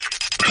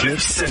Cliff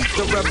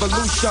Central. The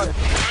revolution.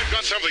 I've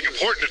got something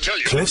important to tell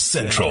you.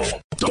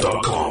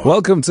 CliffCentral.com.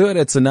 Welcome to it.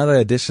 It's another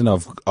edition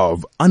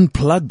of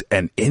Unplugged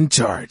and In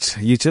Charge.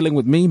 You're chilling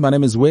with me. My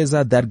name is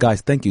Weza. That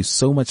guys, thank you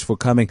so much for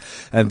coming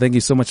and thank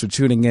you so much for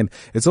tuning in.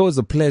 It's always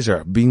a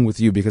pleasure being with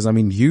you because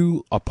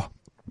you are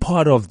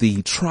part of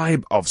the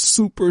tribe of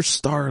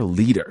superstar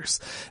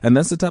leaders. And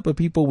that's the type of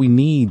people we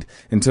need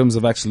in terms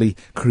of actually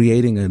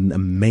creating an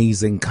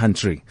amazing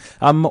country.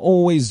 I'm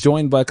always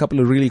joined by a couple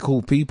of really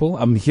cool people.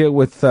 I'm here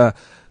with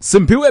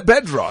Simpiwe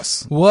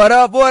Bedros. What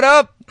up, what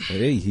up?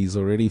 Hey, he's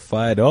already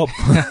fired up.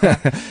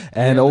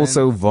 And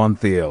also Von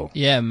Theo.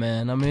 Yeah,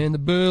 man, I'm in the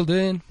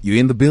building. You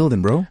in the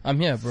building, bro? I'm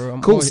here, bro.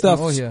 I'm Cool all, stuff.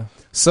 I'm all here.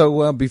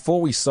 So before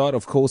we start,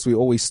 of course, we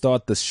always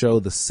start the show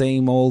the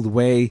same old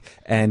way,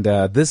 and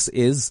this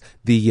is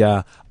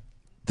the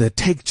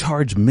Take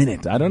Charge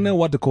Minute. I don't know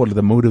what to call it,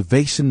 the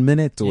Motivation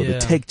Minute or the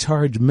Take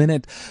Charge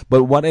Minute,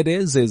 but what it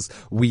is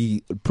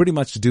we pretty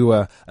much do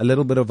a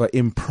little bit of an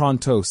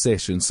impromptu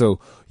session. So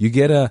you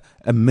get a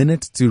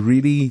minute to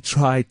really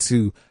try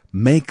to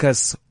make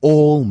us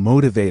all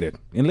motivated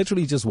in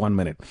literally just 1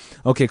 minute.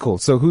 Okay, cool.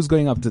 So who's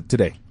going up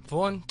today?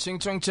 Phone, ching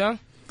chong chang.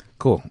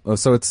 Cool.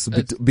 So it's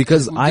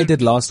because I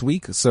did last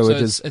week, so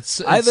it is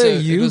either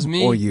you it was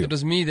me, or you. It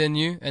was me, then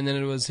you, and then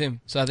it was him.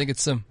 So I think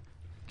it's Sim.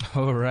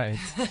 All right.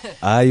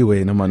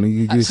 Anyway, no man,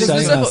 you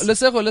shine us.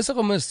 Let's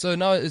go missed. So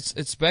now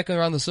it's back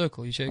around the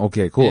circle. You check.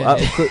 Okay, cool.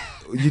 Yeah.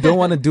 You don't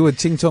want to do a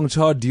ching chong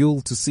cha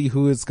duel to see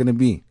who it's gonna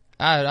be?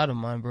 I don't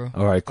mind, bro.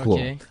 All right, cool.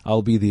 Okay.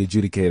 I'll be the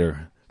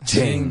adjudicator.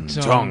 Ching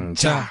chong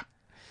cha.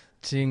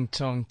 Ching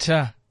chong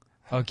cha.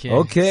 Okay.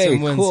 Okay,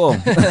 Sim wins. cool.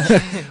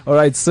 All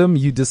right, Sim,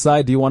 you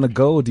decide. Do you want to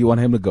go or do you want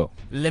him to go?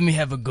 Let me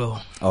have a go.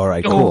 All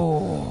right,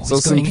 cool. So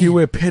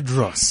Simpiwe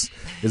Bedros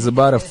is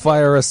about to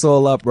fire us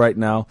all up right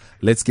now.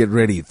 Let's get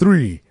ready.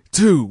 3,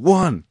 2,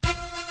 1.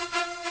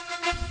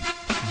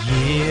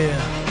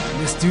 Yeah,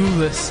 let's do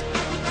this.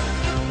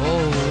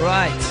 All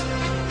right.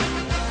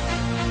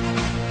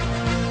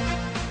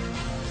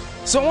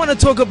 So I want to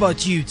talk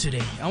about you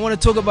today. I want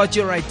to talk about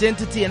your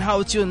identity and how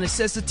it's your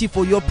necessity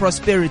for your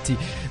prosperity.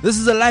 This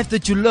is a life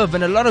that you love,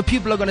 and a lot of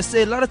people are going to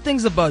say a lot of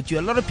things about you.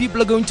 A lot of people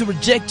are going to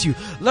reject you.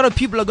 A lot of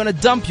people are going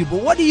to dump you.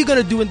 But what are you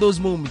going to do in those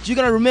moments? You're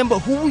going to remember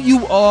who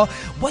you are,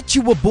 what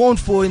you were born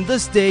for in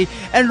this day,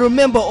 and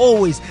remember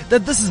always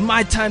that this is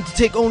my time to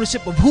take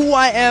ownership of who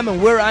I am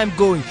and where I'm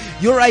going.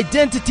 Your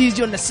identity is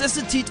your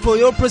necessity for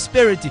your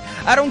prosperity.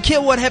 I don't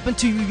care what happened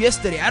to you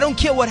yesterday. I don't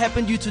care what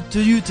happened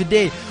to you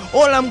today.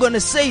 All I'm going to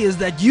say is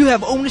that you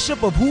have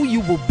ownership of who you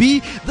will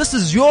be. This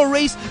is your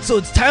race, so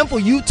it's time for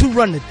you to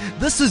run it.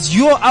 This is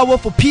your hour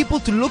for people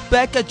to look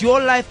back at your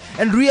life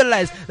and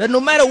realize that no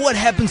matter what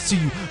happens to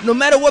you, no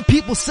matter what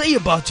people say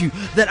about you,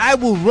 that I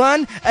will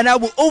run and I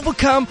will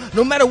overcome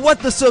no matter what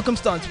the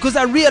circumstance, because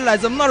I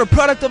realize I'm not a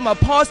product of my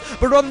past,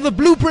 but rather the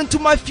blueprint to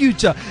my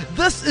future.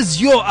 This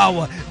is your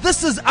hour.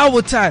 This is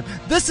our time.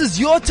 This is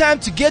your time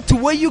to get to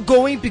where you're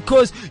going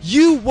because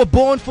you were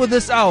born for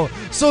this hour.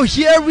 So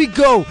here we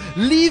go.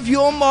 Leave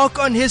your mark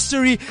on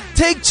history,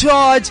 take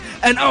charge,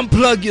 and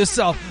unplug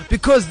yourself,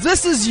 because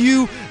this is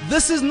you.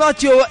 This is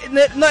not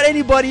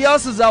anybody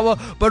else's hour,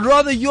 but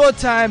rather your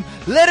time.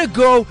 Let it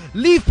go,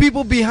 leave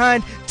people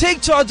behind,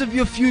 take charge of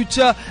your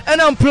future, and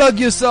unplug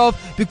yourself,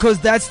 because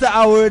that's the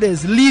hour it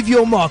is. Leave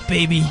your mark,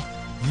 baby.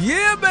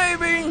 Yeah,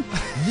 baby.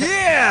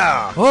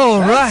 Yeah.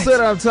 All That's right.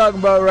 what I'm talking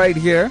about right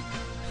here.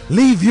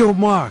 Leave your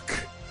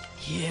mark.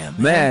 Yeah,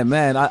 man.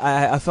 Man,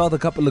 I felt a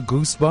couple of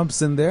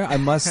goosebumps in there. I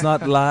must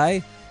not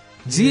lie.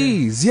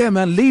 Jeez, yeah,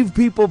 man, leave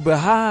people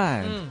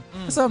behind.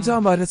 That's what I'm talking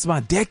about. It's my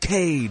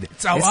decade.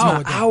 It's our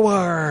my hour,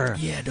 hour.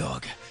 Yeah,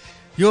 dog.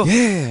 Yo.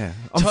 Yeah,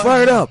 I'm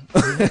fired up.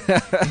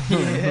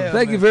 Yeah,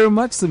 Thank you very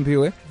much,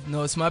 Simpiwe.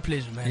 No, it's my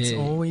pleasure, man. It's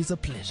always a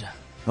pleasure.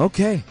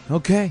 Okay.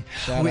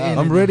 Shout out.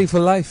 I'm ready for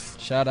life.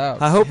 Shout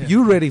out. I hope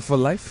you're ready for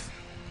life.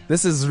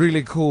 This is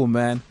really cool,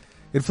 man.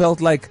 It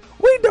felt like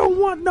we don't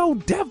want no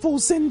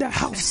devils in the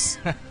house.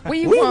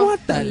 we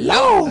want the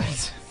Lord.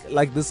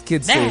 Like this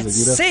kid says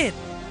it, That's it.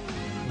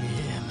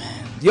 Yeah,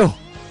 man. Yo.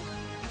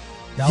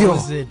 That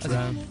was it,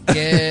 man.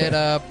 Get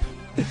up.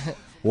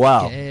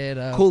 Wow. Get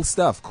up. Cool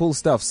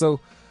stuff. So,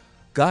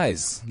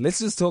 guys, let's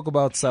just talk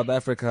about South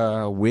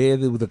Africa, where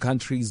the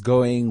country's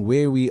going,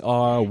 where we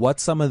are, what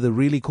some of the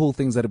really cool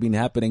things that have been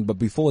happening. But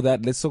before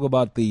that, let's talk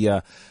about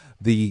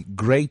the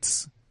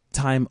great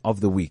time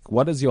of the week.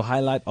 What is your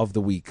highlight of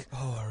the week?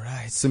 All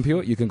right.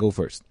 Simpiwe, you can go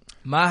first.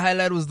 My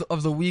highlight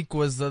of the week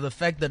was the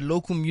fact that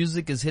local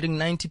music is hitting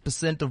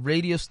 90% of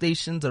radio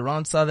stations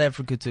around South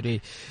Africa today.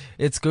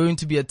 It's going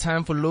to be a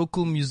time for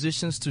local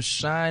musicians to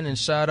shine and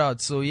shout out.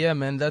 So yeah,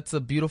 man, that's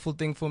a beautiful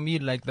thing for me.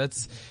 Like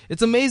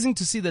it's amazing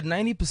to see that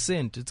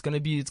 90%. It's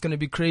gonna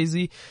be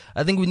crazy.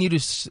 I think we need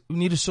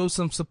to show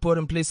some support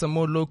and play some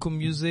more local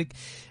music.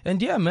 And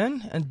yeah,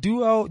 man, and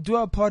do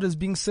our part as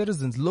being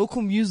citizens.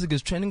 Local music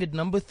is trending at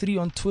number 3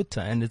 on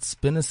Twitter, and it's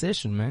been a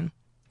session, man.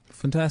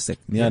 Fantastic.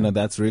 Yeah, no,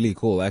 that's really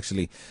cool.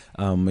 Actually,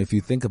 if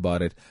you think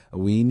about it,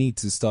 we need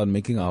to start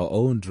making our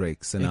own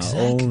Drakes and our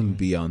own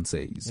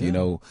Beyoncés, you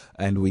know,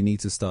 and we need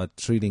to start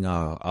treating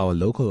our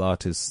local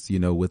artists, you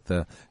know, with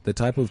the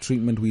type of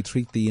treatment we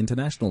treat the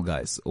international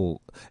guys. Or,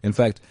 in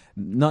fact,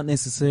 not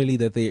necessarily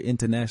that they're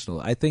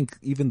international. I think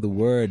even the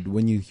word,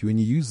 when you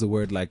use the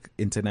word like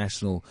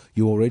international,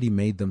 you already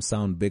made them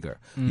sound bigger.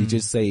 You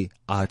just say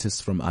artists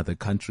from other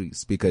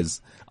countries,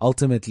 because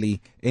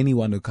ultimately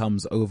anyone who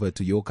comes over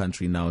to your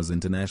country now is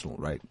international,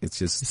 right?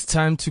 It's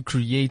time to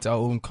create our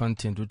own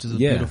content, which is a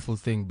beautiful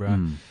thing,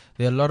 bro.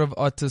 There are a lot of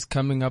artists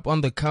coming up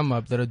on the come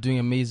up that are doing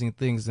amazing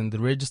things, and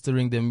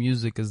registering their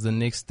music is the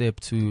next step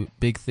to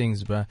big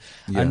things, bro.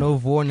 I know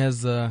Vaughn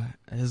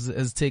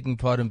has taken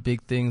part in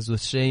big things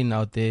with Shane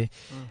out there,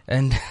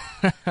 and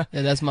yeah,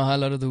 that's my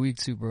highlight of the week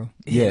too, bro.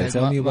 Yeah,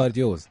 tell me about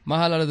yours. My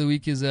highlight of the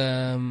week is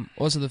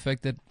also the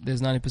fact that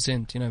there's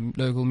 90%, you know,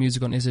 local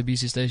music on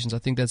SABC stations. I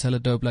think that's hella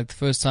dope. Like the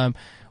first time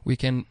we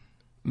can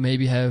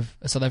maybe have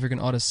a South African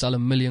artist sell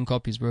 1 million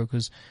copies, bro,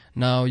 because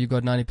now you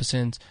got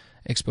 90%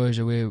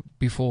 exposure, where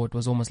before it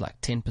was almost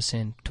like 10%,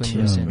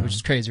 20%, which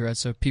is crazy, right?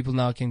 So people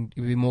now can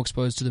be more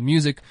exposed to the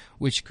music,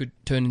 which could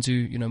turn into,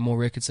 you know, more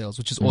record sales,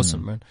 which is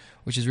awesome, man.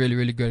 Which is really,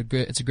 really good.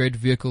 It's a great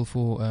vehicle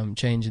for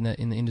change in the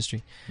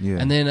industry. Yeah.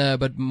 And then,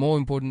 but more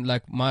important,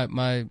 like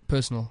my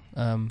personal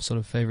sort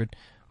of favorite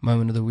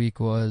moment of the week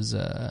was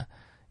we're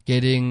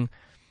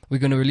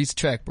going to release a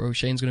track, bro.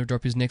 Shane's going to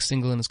drop his next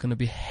single, and it's going to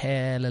be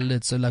hella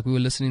lit. So like we were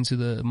listening to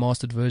the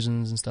mastered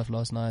versions and stuff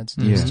last night.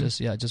 It's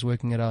just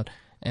working it out.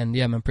 And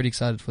yeah, I'm pretty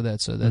excited for that.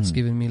 So that's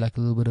given me like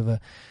a little bit of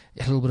a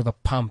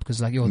pump,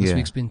 because like, this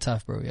week's been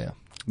tough, bro. Yeah.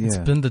 It's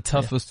been the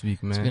toughest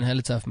week, man. It's been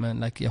hella tough, man.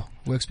 Like,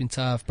 work's been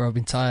tough, bro. I've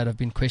been tired. I've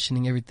been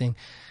questioning everything.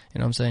 You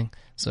know what I'm saying?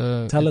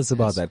 So tell us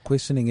about that,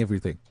 questioning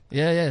everything.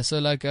 Yeah. So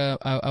like,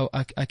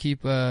 I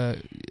keep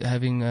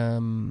having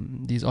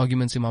these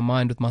arguments in my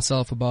mind with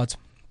myself about,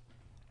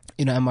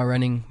 you know, am I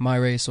running my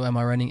race or am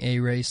I running a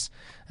race?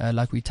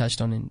 Like we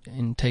touched on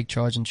in Take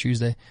Charge on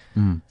Tuesday.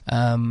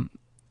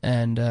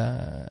 And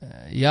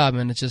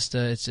man, it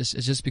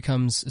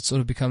sort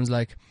of becomes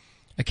like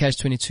a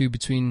catch-22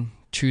 between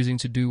choosing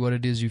to do what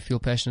it is you feel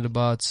passionate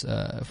about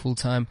full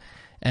time,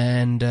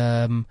 and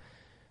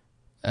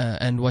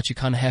what you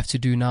kind of have to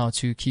do now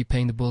to keep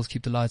paying the bills,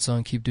 keep the lights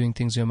on, keep doing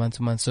things month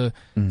to month. So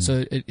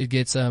it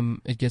gets a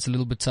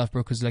little bit tough,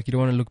 bro, because like you don't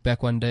want to look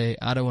back one day.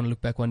 I don't want to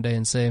look back one day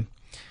and say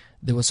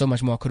there was so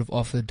much more I could have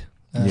offered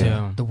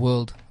the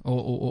world,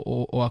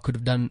 or I could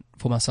have done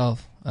for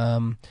myself.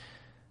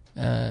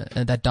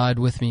 And that died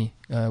with me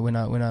when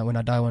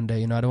I die one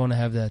day. You know, I don't want to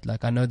have that.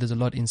 Like, I know there's a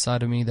lot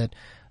inside of me that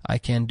I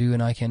can do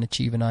and I can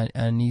achieve, and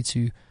I need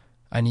to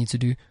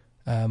do.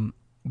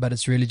 But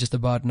it's really just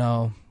about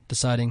now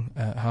deciding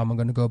how am I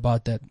going to go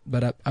about that.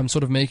 But I'm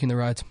sort of making the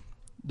right,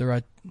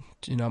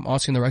 you know, I'm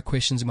asking the right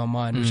questions in my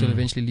mind, which will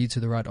eventually lead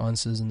to the right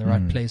answers in the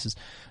right places.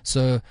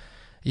 So,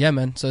 yeah,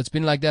 man. So it's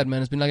been like that,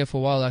 man. It's been like that for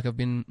a while. Like I've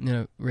been, you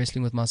know,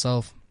 wrestling with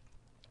myself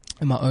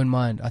in my own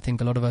mind. I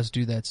think a lot of us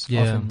do that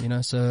often, you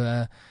know.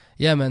 So,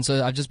 yeah, man.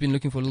 So I've just been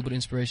looking for a little bit of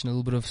inspiration, a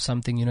little bit of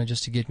something, you know,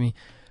 just to get me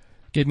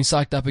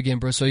psyched up again,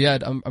 bro. So yeah,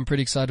 I'm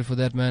pretty excited for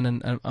that, man.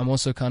 And I'm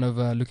also kind of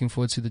looking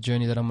forward to the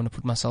journey that I'm going to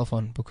put myself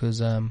on,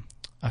 because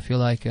I feel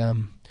like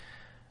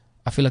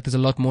there's a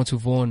lot more to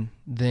Vaughn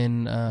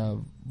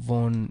than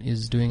Vaughn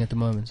is doing at the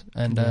moment.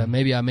 And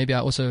maybe I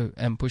also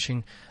am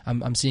pushing.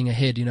 I'm seeing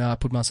ahead. You know, I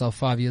put myself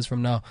 5 years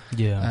from now.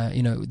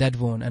 You know, that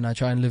Vaughn, and I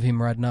try and live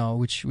him right now,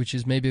 which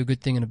is maybe a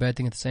good thing and a bad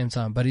thing at the same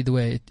time. But either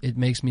way, it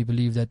makes me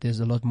believe that there's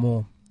a lot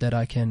more that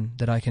I can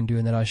do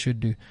and that I should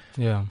do.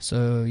 Yeah.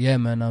 So yeah,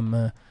 man,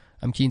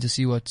 I'm keen to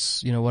see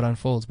what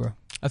unfolds, bro.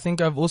 I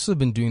think I've also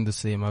been doing the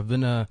same. I've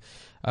been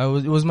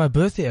it was my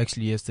birthday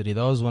actually yesterday.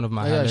 That was one of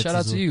my highlights. Shout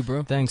out to you,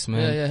 bro. Thanks,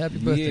 man. Yeah, happy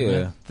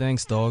birthday, man.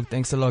 Thanks, dog.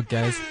 Thanks a lot,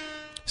 guys.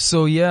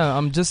 So yeah,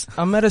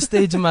 I'm at a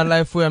stage in my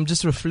life where I'm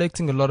just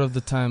reflecting a lot of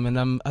the time,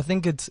 and I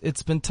think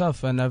it's been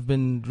tough, and I've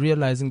been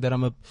realizing that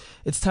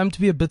it's time to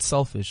be a bit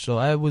selfish. So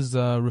I was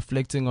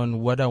reflecting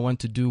on what I want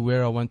to do,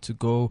 where I want to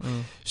go.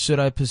 Should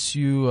I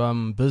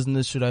pursue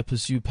business? Should I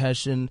pursue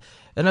passion?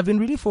 And I've been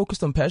really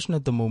focused on passion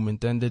at the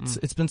moment, and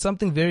it's been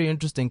something very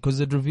interesting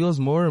because it reveals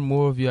more and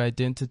more of your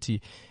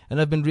identity.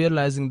 And I've been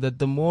realizing that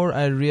the more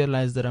I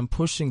realize that I'm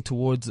pushing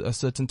towards a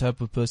certain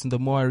type of person, the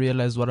more I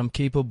realize what I'm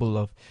capable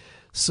of.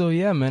 So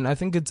yeah, man, I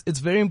think it's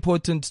very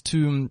important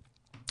to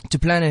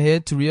plan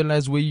ahead, to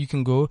realize where you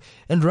can go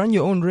and run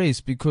your own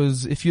race,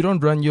 because if you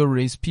don't run your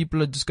race,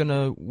 people are just going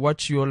to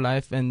watch your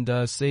life and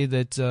say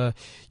that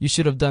you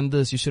should have done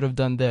this, you should have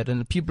done that,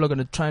 and people are going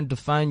to try and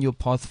define your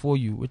path for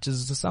you, which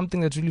is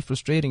something that's really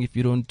frustrating if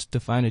you don't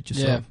define it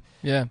yourself.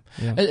 Yeah.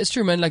 It's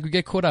true, man. Like, we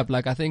get caught up.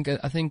 Like, I think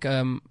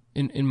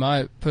in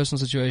my personal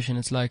situation,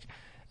 it's like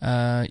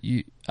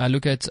I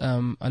look at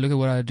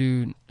what I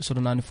do sort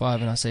of 9 to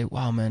 5, and I say,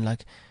 wow, man,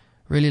 like,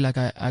 really, like,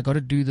 I got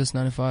to do this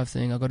 9 to 5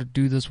 thing. I got to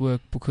do this work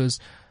because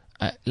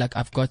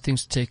I've got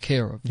things to take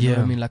care of. You know what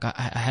I Yeah. mean? Like I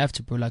have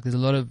to, bro. Like there's a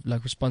lot of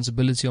like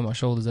responsibility on my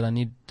shoulders that I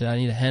need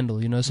to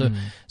handle, you know? So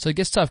it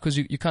gets tough because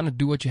you kind of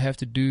do what you have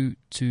to do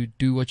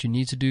what you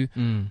need to do.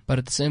 But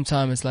at the same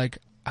time, it's like,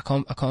 I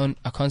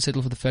can't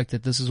settle for the fact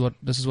that this is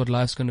what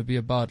life's going to be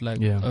about.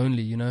 Like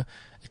only, you know,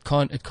 it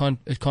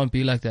can't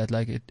be like that.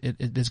 Like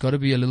there's got to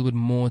be a little bit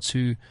more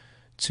to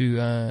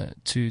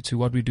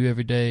what we do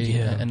every day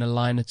and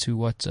align it to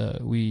what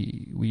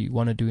we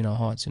want to do in our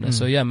hearts, you know.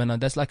 So yeah, man,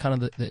 that's like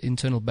kind of the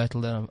internal battle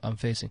that I'm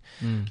facing.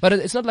 But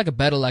it's not like a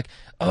battle like,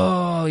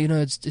 oh, you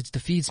know, it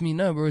defeats me.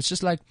 No, bro. It's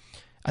just like,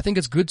 I think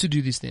it's good to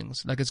do these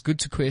things. Like, it's good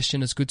to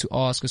question, it's good to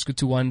ask, it's good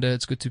to wonder,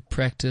 it's good to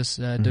practice,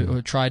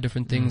 or try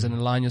different things and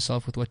align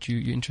yourself with what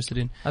you're interested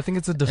in. I think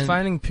it's a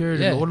defining period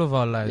in all of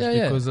our lives,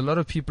 because a lot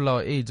of people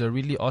our age are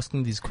really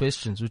asking these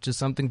questions, which is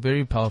something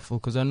very powerful,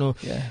 because I know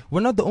we're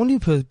not the only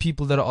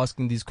people that are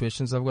asking these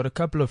questions. I've got a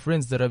couple of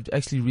friends that have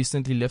actually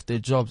recently left their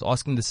jobs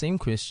asking the same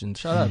questions.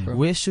 Shut up, bro.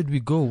 Where should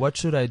we go? What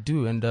should I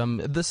do? And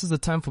this is the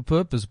time for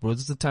purpose, bro.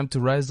 This is the time to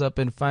rise up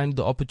and find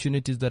the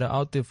opportunities that are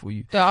out there for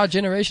you. Yeah, our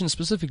generation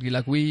specifically,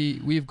 like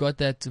we've got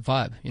that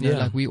vibe, you know,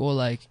 like we all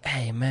like,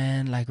 hey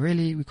man, like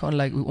really, we can't,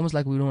 like, we almost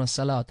like we don't want to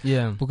sell out,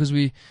 because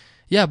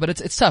but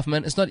it's tough,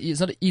 man. It's not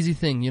an easy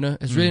thing, you know.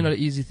 It's really not an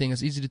easy thing.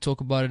 It's easy to talk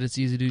about it. It's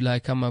easy to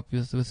like come up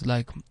with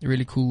like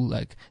really cool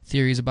like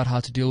theories about how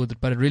to deal with it.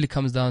 But it really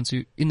comes down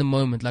to, in the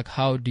moment, like,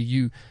 how do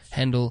you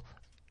handle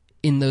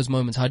in those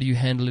moments? How do you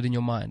handle it in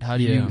your mind? How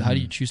do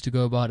you choose to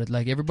go about it?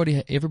 Like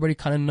everybody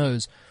kind of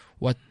knows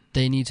what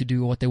they need to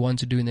do or what they want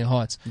to do in their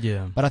hearts.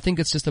 Yeah. But I think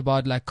it's just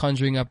about like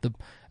conjuring up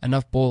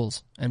enough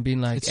balls and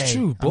being like, it's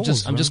true,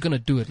 I'm just gonna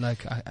do it.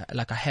 Like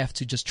I have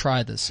to just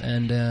try this,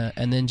 and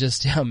then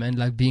just man,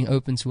 like being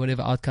open to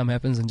whatever outcome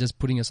happens and just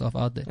putting yourself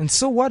out there. And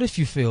so what if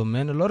you fail,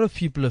 man? A lot of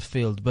people have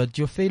failed, but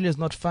your failure is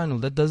not final.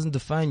 That doesn't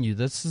define you.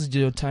 This is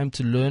your time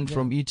to learn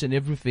from each and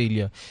every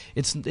failure.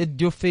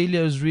 Your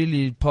failure is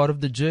really part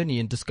of the journey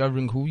in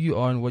discovering who you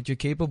are and what you're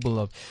capable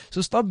of.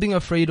 So stop being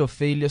afraid of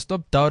failure.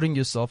 Stop doubting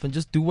yourself and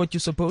just do what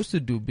you're supposed to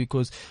do,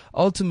 because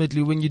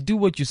ultimately when you do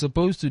what you're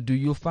supposed to do,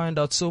 you'll find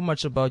out so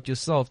much about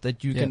yourself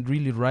that you can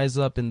really rise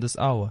up in this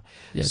hour.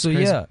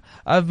 So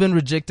I've been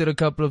rejected a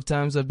couple of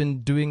times. I've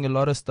been doing a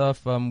lot of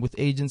stuff with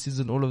agencies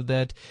and all of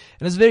that,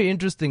 and it's very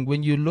interesting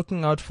when you're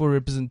looking out for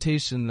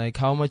representation, like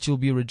how much you'll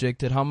be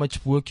rejected, how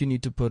much work you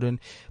need to put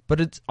in.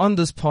 But it's on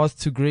this path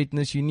to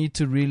greatness, you need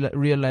to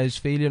realize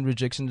failure and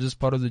rejection is just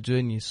part of the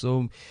journey.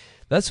 So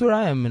that's where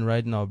I am in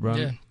right now,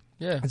 bro.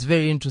 It's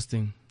very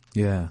interesting.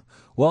 Yeah.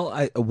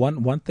 Well,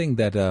 one thing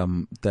that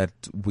that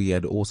we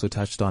had also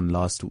touched on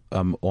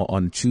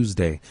on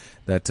Tuesday,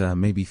 that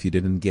maybe if you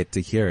didn't get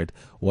to hear it,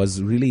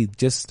 was really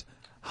just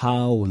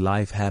how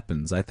life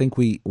happens. I think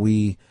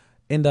we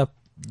end up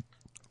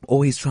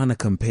always trying to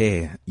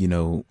compare, you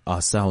know,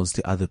 ourselves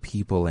to other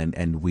people,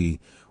 and we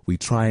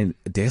try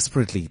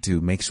desperately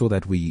to make sure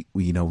that we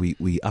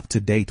up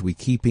to date, we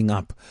keeping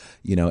up,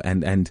 you know,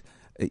 and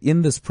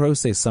in this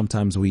process,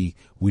 sometimes we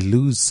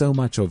lose so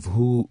much of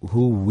who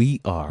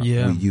we are.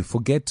 Yeah. You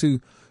forget to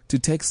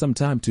take some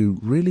time to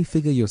really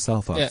figure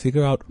yourself out.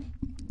 Figure out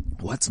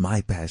what's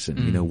my passion.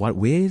 You know,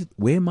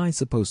 where am I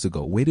supposed to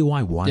go? Where do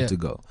I want to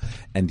go?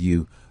 And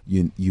you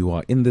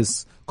are in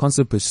this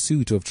constant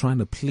pursuit of trying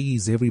to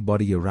please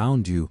everybody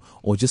around you,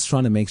 or just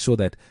trying to make sure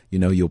that, you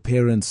know, your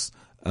parents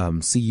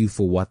see you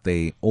for what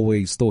they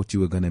always thought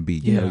you were going to be.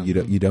 You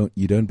know,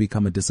 you don't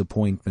become a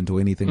disappointment or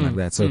anything like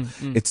that. So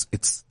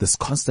it's this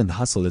constant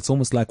hustle. It's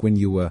almost like when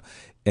you were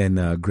in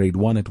grade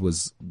 1, it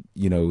was,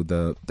 you know,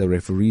 the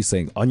referee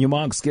saying, on your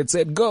marks, get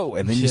set, go.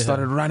 And then you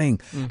started running.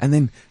 And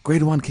then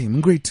grade 1 came,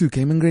 and grade 2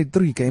 came, and grade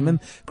 3 came, and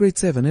grade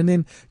 7. And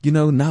then, you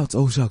know, now it's,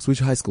 oh shucks, which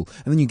high school?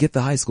 And then you get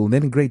the high school. And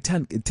then in grade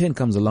 10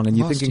 comes along, and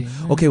you're thinking,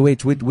 okay,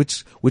 wait,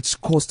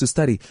 which course to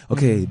study?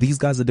 Okay, these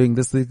guys are doing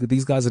this,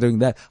 these guys are doing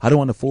that. I don't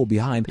want to fall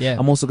behind.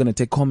 I'm also going to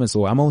take commerce,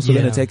 or I'm also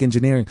going to take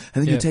engineering.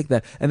 And then you take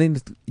that. And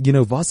then, you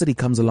know, varsity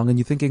comes along, and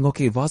you're thinking,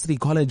 okay, varsity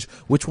college,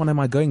 which one am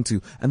I going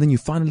to? And then you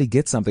finally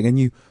get something, and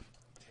you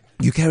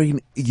carry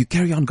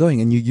on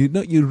going, and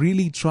you're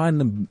really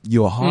trying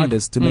your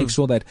hardest to make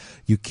sure that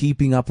you're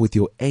keeping up with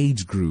your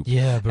age group.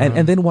 Yeah, bro.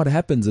 And then what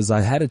happens is, I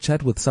had a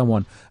chat with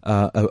someone,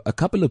 a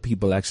couple of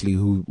people actually,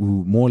 who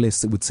more or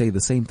less would say the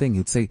same thing.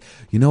 He'd say,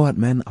 you know what,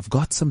 man, I've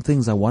got some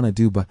things I want to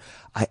do, but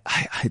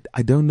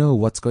I don't know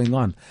what's going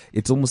on.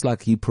 It's almost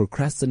like he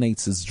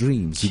procrastinates his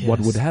dreams. Yes.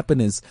 What would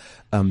happen is,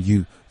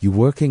 you're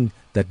working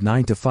that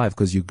 9 to 5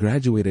 because you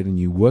graduated, and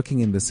you're working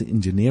in this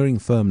engineering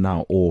firm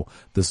now, or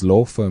this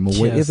law firm, or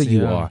wherever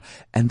you are.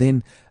 And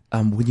then,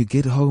 when you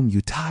get home,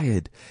 you're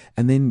tired.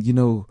 And then, you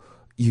know,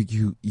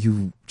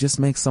 you just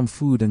make some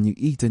food, and you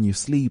eat, and you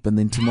sleep, and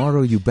then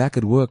tomorrow you're back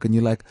at work, and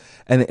you're like,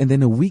 and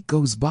then a week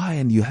goes by,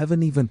 and you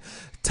haven't even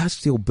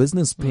touched your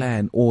business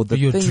plan or the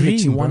thing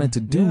that you wanted to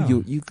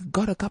do. You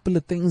got a couple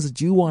of things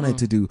that you wanted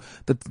to do,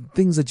 the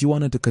things that you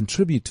wanted to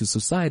contribute to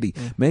society.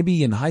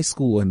 Maybe in high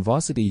school or in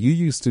varsity, you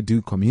used to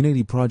do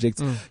community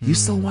projects. You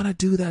still want to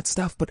do that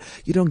stuff, but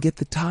you don't get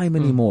the time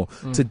anymore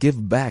to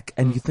give back.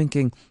 And you're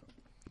thinking,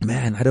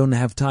 man, I don't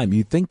have time.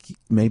 You think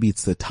maybe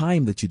it's the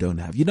time that you don't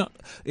have. You're not,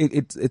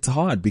 it's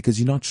hard because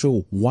you're not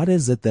sure what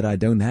is it that I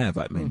don't have.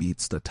 Maybe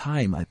it's the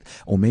time,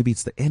 or maybe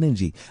it's the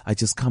energy. I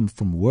just come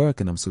from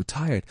work and I'm so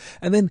tired.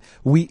 And then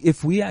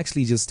if we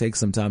actually just take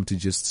some time to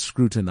just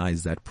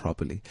scrutinize that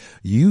properly,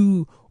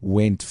 you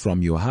went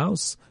from your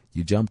house,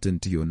 you jumped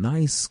into your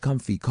nice,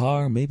 comfy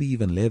car, maybe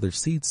even leather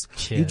seats.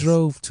 Yes. You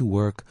drove to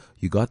work.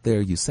 You got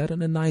there. You sat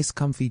in a nice,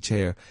 comfy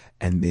chair,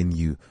 and then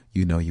you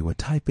were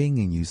typing,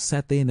 and you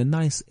sat there in a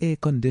nice,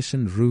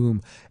 air-conditioned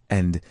room,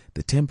 and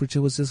the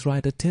temperature was just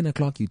right. At 10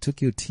 o'clock, you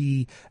took your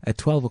tea. At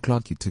 12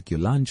 o'clock, you took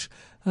your lunch.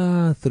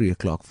 3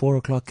 o'clock, 4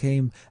 o'clock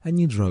came, and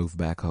you drove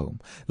back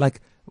home.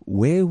 Like,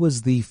 where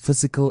was the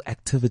physical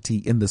activity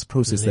in this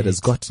process that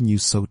has gotten you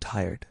so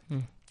tired?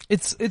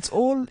 It's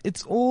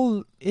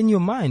all in your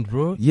mind,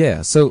 bro.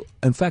 Yeah. So,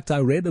 in fact, I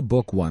read a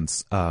book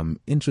once,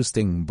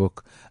 interesting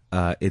book.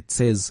 It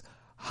says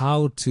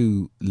how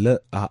to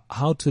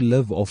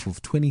live off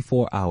of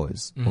 24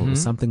 hours or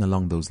something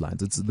along those lines.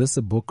 This is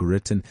a book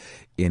written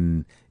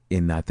in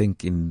I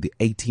think in the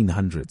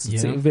 1800s.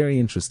 It's very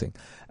interesting.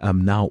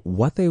 Now,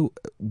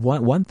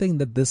 one thing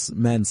that this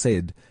man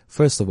said,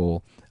 first of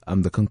all,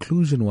 the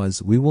conclusion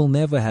was we will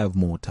never have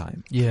more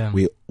time. Yeah.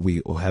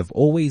 We have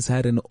always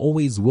had and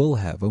always will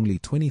have only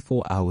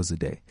 24 hours a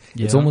day.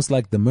 Yeah. It's almost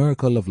like the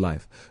miracle of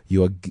life.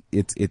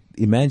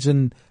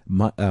 Imagine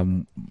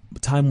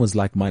time was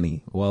like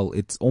money. Well,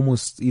 it's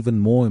almost even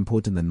more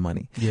important than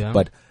money. Yeah.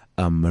 But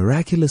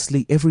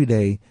miraculously every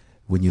day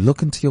when you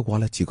look into your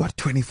wallet, you got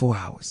 24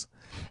 hours.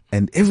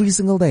 And every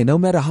single day, no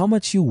matter how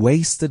much you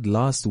wasted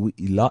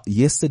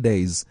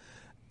yesterday's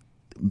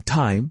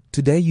time,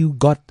 today you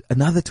got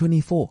another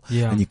 24.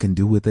 Yeah. And you can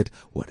do with it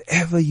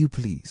whatever you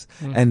please.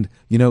 And,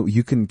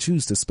 you can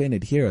choose to spend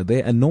it here or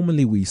there. And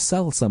normally we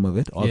sell some of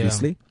it,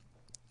 obviously,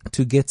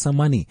 to get some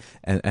money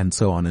and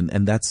so on.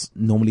 And that's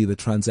normally the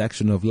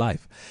transaction of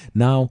life.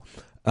 Now,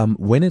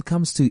 when it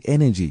comes to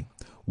energy,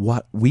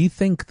 what we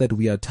think that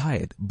we are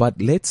tired,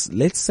 but let's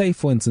say,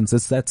 for instance,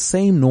 it's that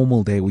same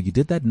normal day where you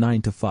did that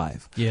 9 to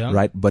 5,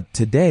 right? But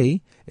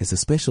today is a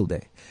special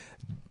day.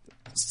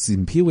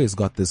 Simpiwe's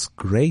got this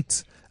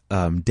great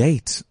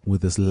date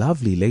with this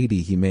lovely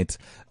lady he met,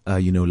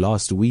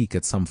 last week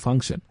at some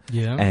function.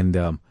 Yeah.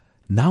 And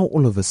now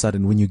all of a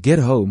sudden, when you get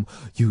home,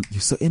 you're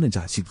so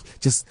energized. You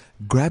just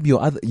grab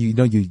your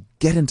you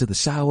get into the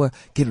shower,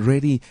 get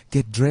ready,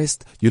 get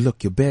dressed, you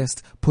look your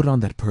best, put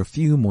on that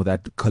perfume or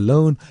that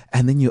cologne,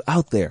 and then you're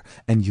out there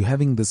and you're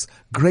having this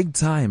great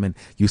time and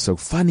you're so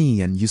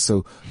funny and you're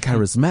so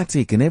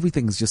charismatic and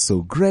everything's just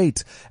so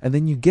great. And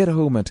then you get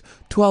home at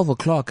 12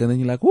 o'clock and then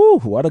you're like, whoo,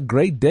 what a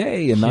great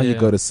day. And now you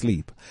go to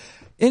sleep.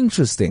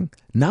 Interesting.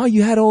 Now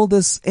you had all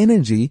this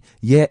energy,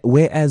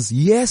 whereas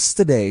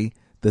yesterday,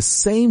 the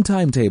same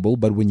timetable,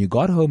 but when you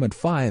got home at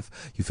 5,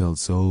 you felt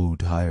so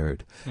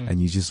tired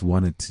and you just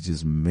wanted to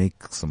just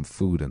make some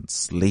food and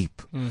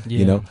sleep,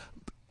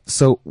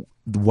 So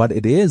what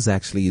it is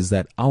actually is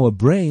that our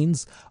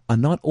brains are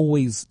not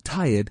always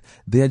tired.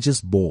 They're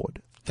just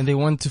bored. And they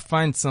want to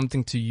find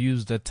something to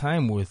use that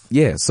time with.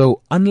 Yeah.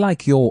 So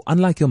unlike your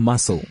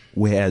muscle,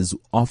 whereas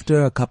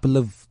after a couple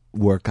of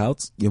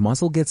workouts, your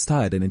muscle gets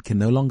tired and it can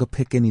no longer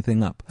pick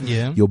anything up.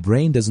 Yeah. Your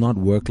brain does not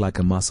work like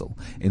a muscle.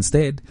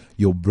 Instead,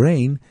 your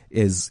brain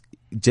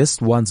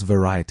just wants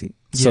variety.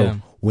 So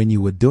when you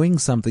were doing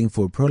something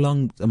for a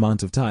prolonged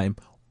amount of time,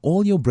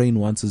 all your brain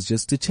wants is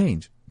just to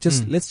change.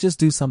 Let's just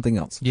do something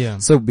else. Yeah.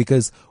 So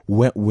because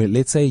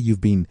let's say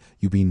you've been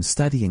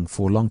studying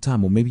for a long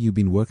time, or maybe you've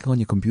been working on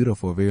your computer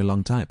for a very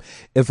long time.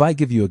 If I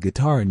give you a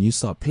guitar and you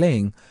start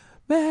playing,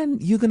 man,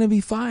 you're going to be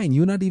fine.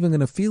 You're not even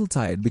going to feel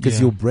tired because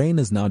your brain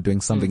is now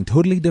doing something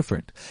totally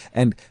different.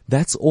 And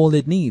that's all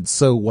it needs.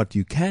 So what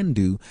you can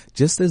do,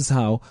 just as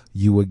how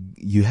you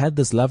had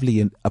this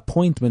lovely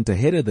appointment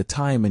ahead of the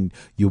time and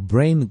your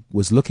brain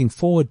was looking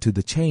forward to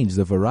the change,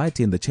 the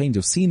variety and the change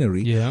of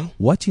scenery. Yeah.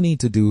 What you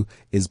need to do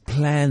is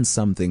plan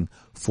something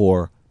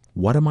for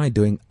what am I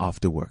doing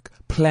after work?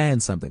 Plan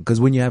something. Because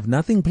when you have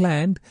nothing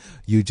planned,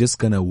 you're just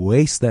going to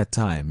waste that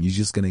time. You're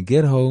just going to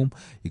get home.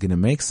 You're going to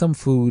make some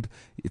food.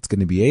 It's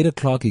going to be 8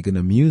 o'clock. You're going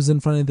to muse in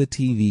front of the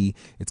TV.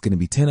 It's going to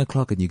be 10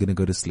 o'clock and you're going to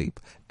go to sleep.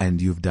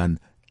 And you've done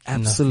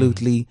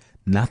absolutely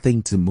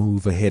nothing to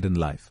move ahead in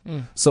life.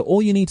 So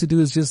all you need to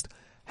do is just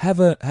have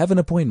an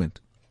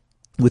appointment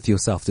with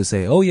yourself to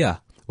say, oh yeah,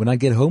 when I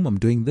get home, I'm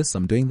doing this,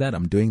 I'm doing that,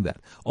 I'm doing that.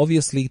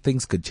 Obviously,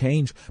 things could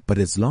change, but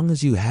as long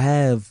as you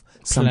have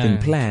something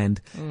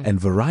planned and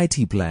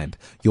variety planned,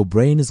 your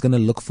brain is going to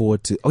look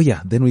forward to, oh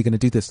yeah, then we're going to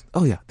do this.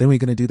 Oh yeah, then we're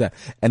going to do that.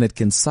 And it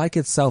can psych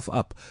itself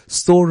up,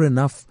 store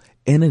enough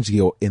energy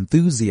or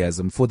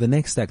enthusiasm for the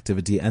next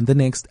activity and the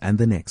next and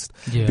the next.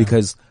 Yeah.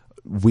 Because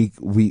we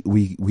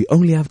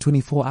only have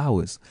 24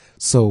 hours.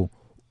 So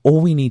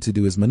all we need to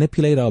do is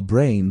manipulate our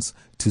brains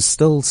to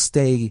still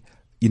stay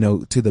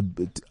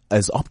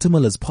as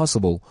optimal as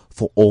possible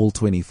for all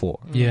 24.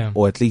 Yeah.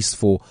 Or at least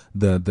for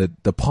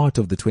the part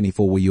of the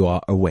 24 where you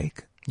are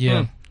awake.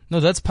 Yeah. No,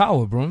 that's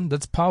power, bro.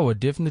 That's power,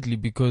 definitely,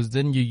 because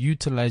then you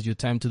utilize your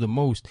time to the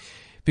most.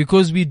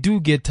 because we do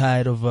get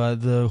tired of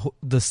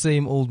the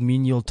same old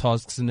menial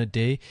tasks in a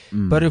day.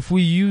 But if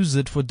we use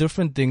it for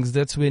different things,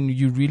 that's when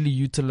you really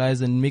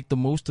utilize and make the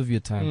most of your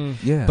time.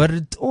 Yeah. But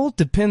it all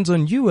depends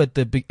on you at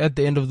the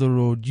end of the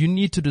road. You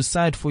need to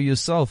decide for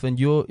yourself and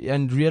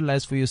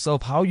realize for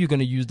yourself how you're going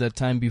to use that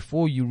time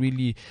before you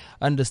really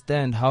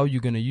understand how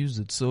you're going to use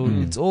it. So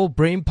it's all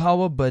brain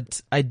power,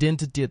 but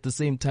identity at the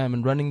same time,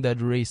 and running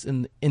that race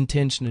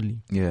intentionally.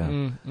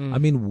 Yeah. I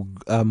mean,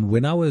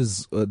 when I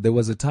was, there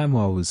was a time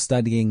where I was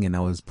studying and I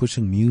was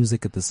pushing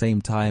music at the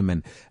same time,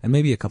 and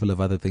maybe a couple of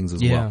other things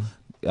as well.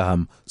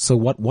 So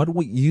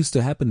what used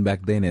to happen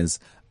back then is,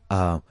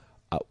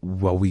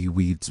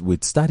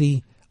 we'd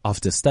study.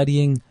 After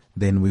studying,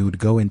 then we would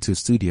go into a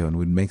studio and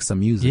we'd make some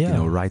music,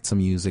 write some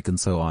music and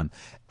so on.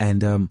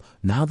 And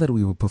now that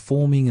we were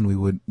performing and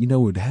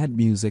we'd had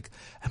music,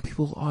 and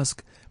people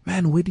ask,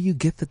 man, where do you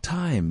get the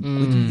time?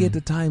 Where do you get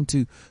the time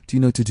to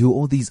do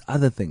all these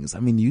other things? I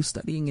mean, you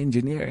studying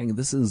engineering,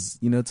 this is,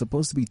 it's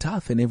supposed to be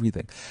tough and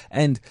everything.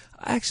 And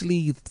I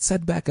actually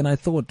sat back and I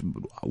thought,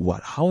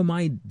 how am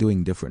I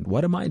doing different?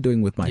 What am I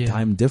doing with my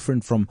time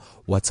different from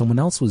what someone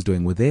else was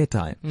doing with their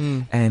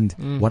time? And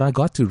what I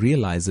got to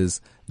realize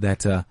is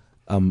that,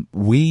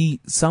 we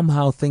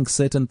somehow think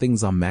certain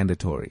things are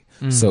mandatory.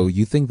 So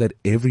you think that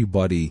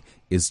everybody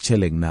is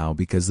chilling now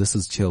because this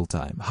is chill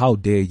time. How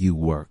dare you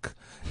work,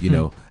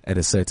 at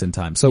a certain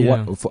time?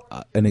 So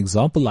an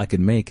example I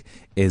can make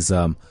is,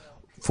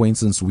 for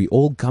instance, we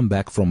all come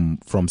back from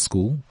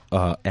school,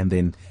 and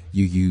then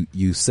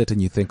you sit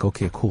and you think,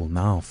 okay, cool.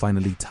 Now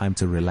finally time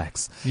to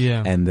relax.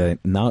 Yeah. And,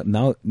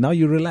 now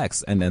you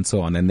relax and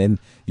so on. And then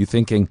you're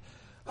thinking,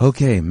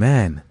 okay,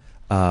 man,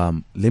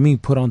 let me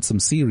put on some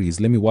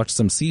series, let me watch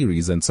some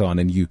series and so on.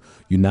 And you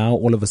now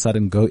all of a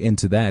sudden go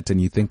into that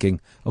and you're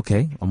thinking,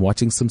 okay, I'm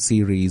watching some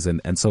series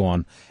and so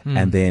on.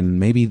 And then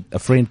maybe a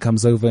friend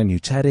comes over and you're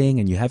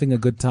chatting and you're having a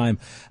good time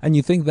and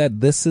you think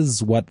that this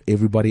is what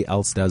everybody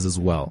else does as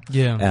well.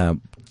 Yeah.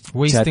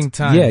 Wasting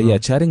time. Yeah.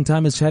 Chatting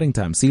time is chatting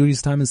time.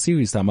 Series time is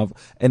series time.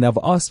 I've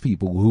asked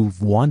people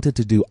who've wanted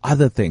to do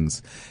other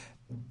things,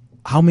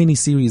 how many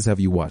series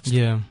have you watched?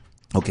 Yeah.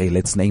 Okay,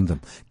 let's name them.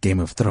 Game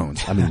of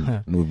Thrones. I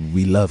mean,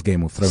 we love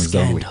Game of Thrones,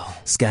 don't we?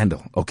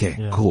 Scandal. Okay,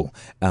 cool.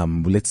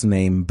 Let's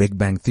name Big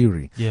Bang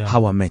Theory. Yeah.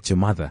 How I Met Your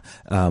Mother.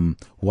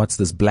 What's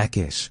this?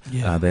 Blackish.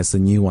 There's a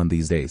new one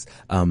these days.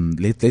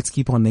 Let's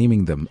keep on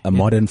naming them.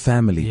 Modern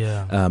Family.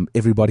 Yeah.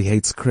 Everybody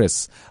Hates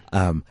Chris.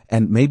 And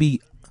maybe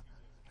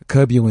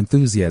Curb Your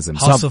Enthusiasm.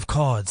 House of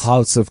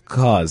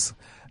Cards.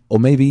 Or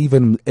maybe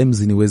even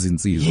Mziniwezi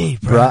Nsizwa.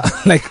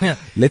 Bruh. Like,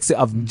 let's say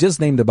I've just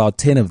named about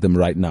 10 of them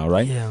right now,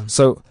 right? Yeah.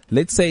 So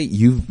let's say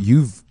you've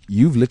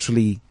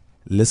literally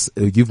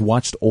you've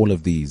watched all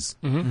of these.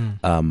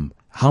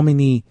 How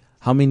many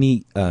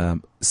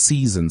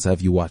seasons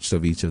have you watched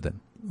of each of them?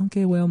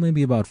 Okay, well,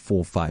 maybe about 4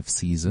 or 5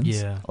 seasons.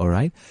 Yeah. All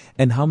right.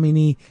 And how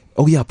many?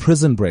 Oh yeah,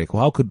 Prison Break.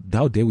 Well,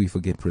 how dare we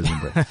forget Prison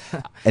Break?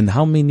 And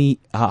how many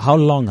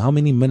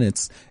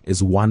minutes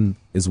is one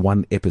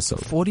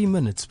episode? 40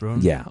 minutes, bro.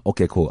 Yeah.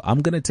 Okay, cool.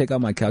 I'm going to take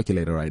out my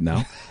calculator right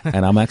now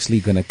and I'm actually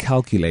going to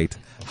calculate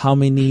how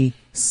many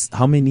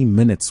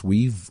minutes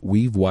we've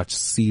watched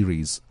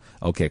series.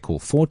 Okay, cool.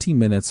 40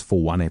 minutes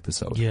for one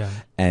episode. Yeah.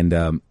 And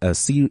a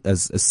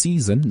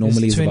season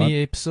normally is 20 about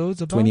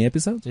episodes. About? 20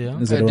 episodes? Yeah.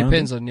 Is It around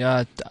depends it?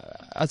 on,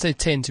 I'd say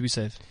 10 to be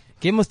safe.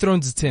 Game of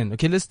Thrones is 10.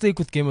 Okay, let's stick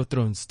with Game of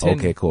Thrones. 10.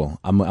 Okay, cool.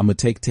 I'm gonna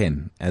take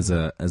 10 as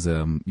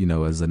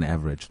an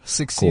average.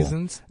 6 Cool.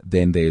 seasons.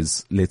 Then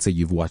let's say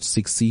you've watched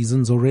 6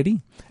 seasons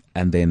already,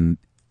 and then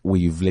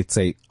let's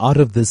say out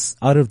of this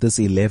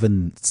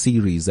 11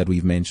 series that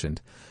we've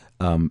mentioned,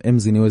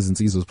 Mziniwezi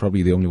Nsizwa was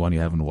probably the only one you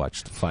haven't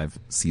watched 5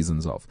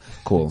 seasons of.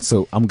 Cool.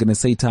 So I'm gonna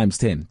say times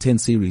 10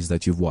 series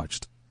that you've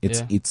watched.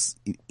 It's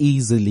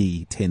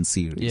easily 10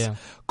 series. Yeah.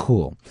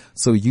 Cool.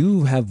 So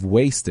you have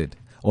wasted,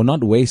 or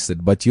not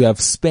wasted, but you have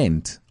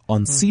spent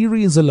on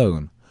series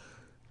alone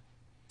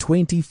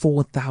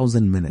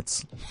 24,000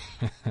 minutes.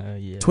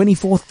 Yeah.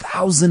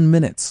 24,000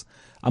 minutes.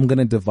 I'm going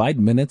to divide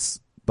minutes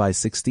by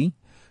 60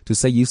 to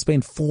say you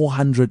spent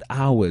 400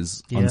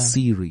 hours on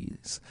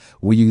series.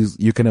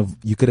 You could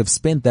have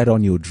spent that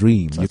on your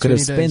dream. You could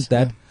have 20 spent days,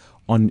 that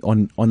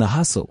on a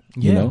hustle,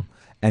 you know,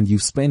 and you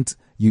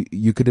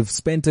could have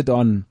spent it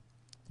on,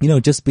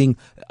 just being,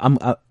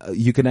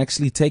 you can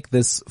actually take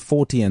this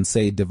 40 and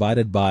say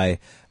divided by,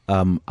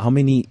 how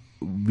many,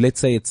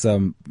 let's say it's,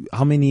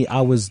 how many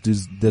hours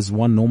does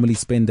one normally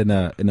spend in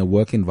a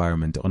work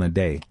environment on a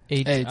day?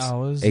 8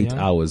 hours. 8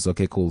 hours.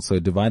 Okay, cool. So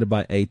divided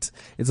by 8,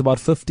 it's about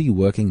 50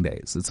 working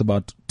days. It's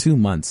about 2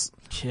 months.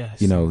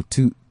 Yes.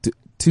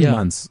 2 Yeah.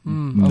 months, of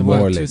more or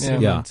work, less.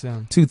 2-3 Yeah. months, yeah.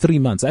 2-3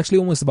 months. Actually,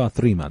 almost about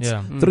 3 months.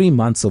 Yeah. 3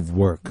 months of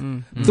work.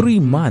 3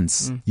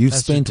 months you've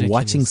That's spent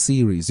watching ridiculous.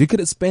 series. You could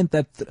have spent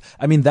that.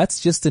 I mean, that's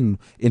just in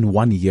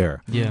 1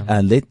 year. Yeah.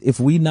 And if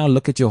we now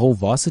look at your whole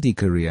varsity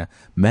career,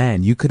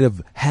 man, you could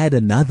have had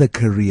another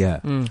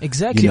career.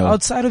 Exactly, you know,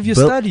 outside of your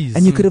built- studies.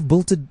 and you could have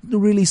built it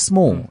really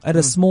small, at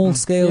a small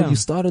scale. Yeah. You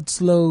started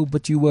slow,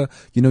 but you were,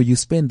 you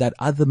spend that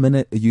other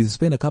minute, you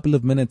spend a couple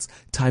of minutes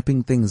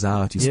typing things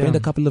out. You spend Yeah.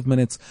 a couple of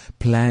minutes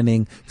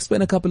planning. You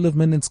spend a couple of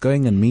minutes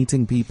going and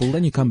meeting people.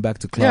 Then you come back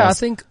to class. Yeah, I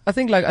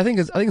think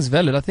it's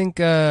valid. I think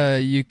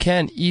you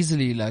can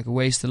easily like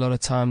waste a lot of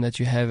time that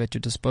you have at your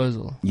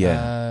disposal.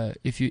 Yeah.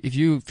 If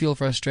you feel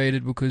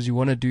frustrated because you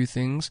want to do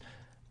things,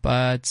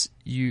 but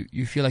you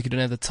feel like you don't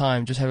have the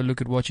time, just have a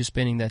look at what you're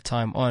spending that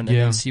time on, and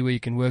Yeah. then see where you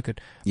can work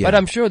it. Yeah. But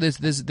I'm sure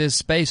there's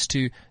space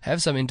to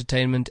have some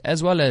entertainment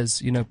as well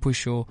as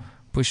push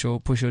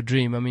your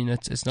dream. I mean,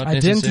 it's not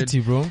necessary. Identity,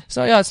 bro.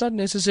 So yeah, it's not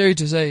necessary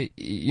to say,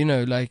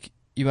 like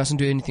you mustn't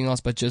do anything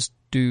else, but just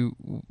do,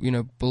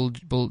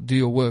 do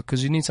your work,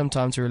 because you need some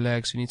time to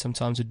relax. You need some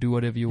time to do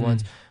whatever you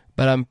want.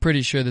 But I'm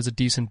pretty sure there's a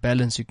decent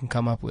balance you can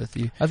come up with.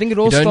 I think it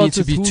all You don't need starts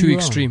to with be who too you are.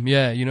 extreme.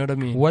 Yeah, you know what I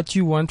mean? What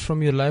you want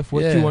from your life,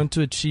 what Yeah. you want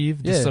to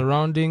achieve, the Yeah.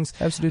 surroundings.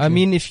 Absolutely. I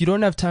mean, if you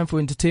don't have time for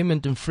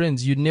entertainment and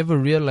friends, you'd never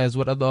realize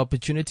what other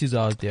opportunities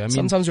are out there. I mean,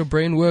 sometimes your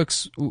brain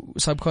works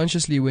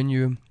subconsciously when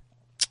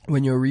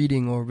you're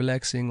reading or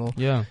relaxing, or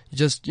yeah.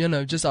 just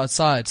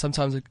outside.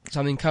 Sometimes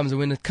something comes, and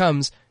when it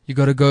comes, you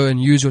got to go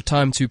and use your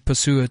time to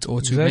pursue it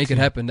or to make Exactly. it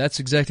happen. That's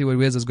exactly what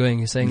Wes is going.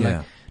 He's saying Yeah.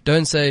 like,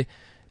 don't say,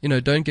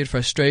 don't get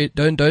frustrated.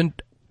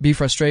 Don't be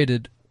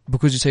frustrated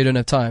because you say you don't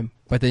have time,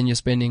 but then you're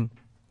spending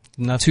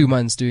Nothing. 2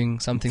 months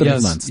doing something 3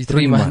 else. months. 3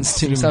 3 months months.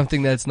 doing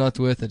something that's not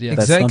worth it. Yeah.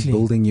 That's Exactly. not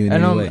building you in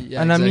And, any way.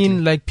 Yeah, and I exactly.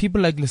 mean, like people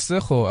like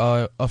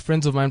Lesego are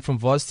friends of mine from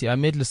varsity. I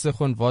met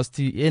Lesego in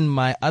varsity in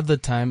my other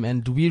time,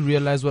 and we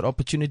realized what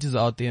opportunities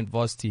are out there in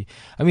varsity.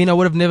 I mean, I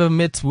would have never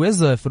met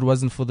Weza if it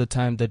wasn't for the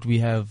time that we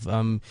have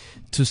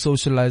to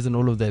socialize and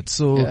all of that.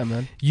 So Yeah,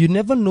 man. you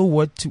never know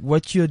what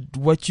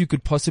you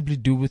could possibly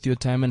do with your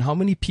time, and how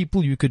many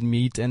people you could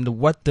meet, and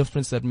what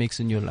difference that makes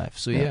in your life.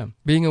 So yeah.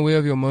 Being aware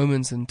of your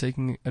moments and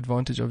taking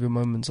advantage of your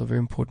moments are very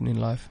important in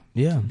life.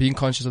 Yeah. Being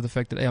conscious of the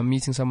fact that, hey, I'm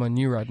meeting someone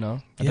new right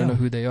now. I Yeah. don't know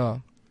who they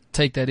are.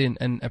 Take that in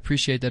and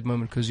appreciate that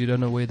moment, because you don't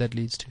know where that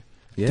leads to.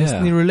 Yeah.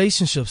 Destiny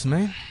relationships,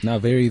 man. No,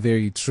 very,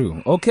 very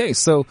true. Okay,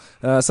 so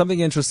something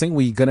interesting.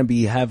 We're going to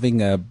be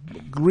having a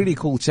really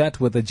cool chat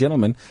with a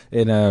gentleman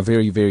in a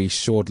very, very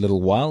short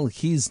little while.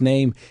 His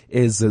name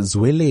is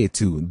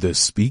Zweletu, the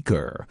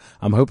speaker.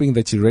 I'm hoping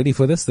that you're ready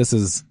for this. This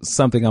is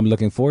something I'm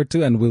looking forward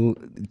to, and we'll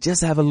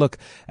just have a look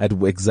at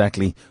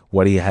exactly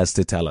what he has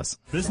to tell us.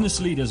 Business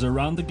leaders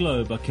around the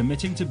globe are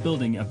committing to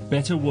building a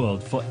better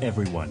world for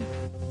everyone.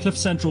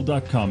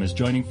 CliffCentral.com is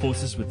joining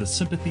forces with the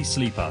Sympathy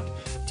Sleep Out,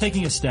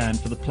 taking a stand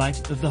for the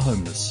plight of the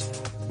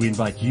homeless. We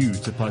invite you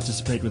to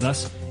participate with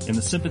us in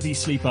the Sympathy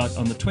Sleep Out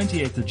on the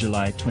 28th of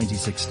July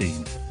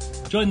 2016.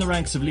 Join the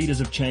ranks of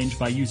leaders of change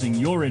by using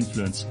your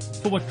influence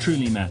for what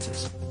truly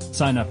matters.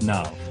 Sign up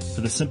now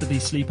for the Sympathy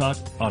Sleep Out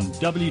on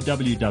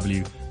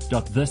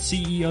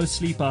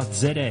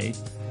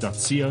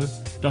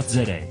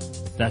www.theceosleepoutza.co.za.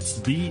 That's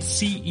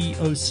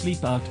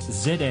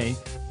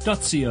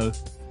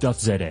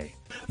theceosleepoutza.co.za.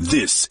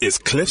 This is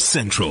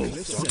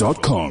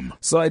CliffCentral.com.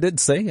 So I did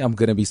say I'm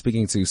going to be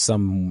speaking to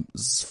some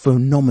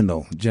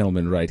phenomenal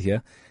gentleman right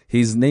here.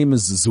 His name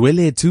is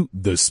Zweletu,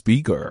 the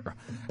speaker.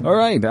 All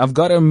right, I've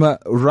got him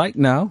right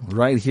now,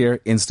 right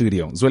here in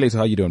studio. Zweletu,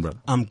 how you doing, brother?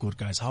 I'm good,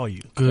 guys. How are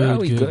you? Yeah,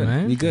 we good.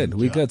 man. We good.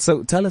 We good.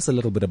 So tell us a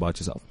little bit about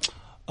yourself.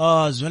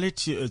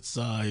 Zweletu, it's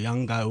a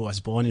young guy who was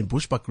born in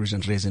Bushbuckridge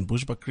and raised in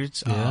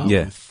Bushbuckridge.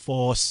 Yeah. With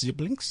 4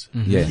 siblings.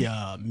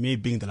 Yeah. Me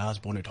being the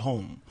last born at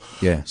home.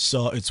 Yeah.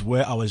 So it's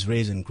where I was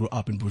raised and grew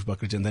up in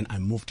Bushbuckridge, and then I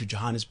moved to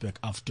Johannesburg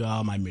after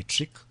my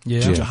matric.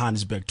 Yeah. To Yeah.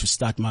 Johannesburg to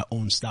start my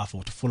own stuff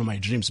or to follow my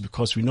dreams,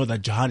 because we know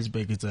that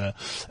Johannesburg is a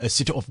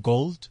city of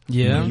gold.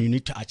 Yeah. When you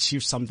need to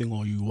achieve something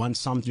or you want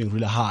something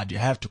really hard, you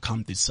have to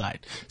come this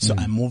side. So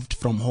I moved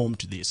from home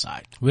to this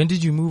side. When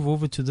did you move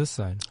over to this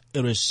side?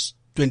 It was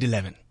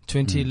 2011.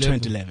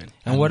 2011. 2011.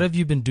 And what have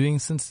you been doing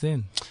since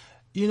then?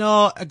 You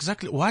know,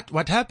 exactly what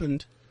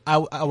happened. I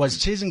was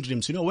chasing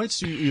dreams. You know,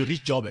 once you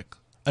reach Joburg,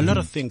 a lot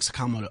of things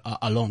come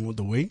along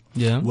the way.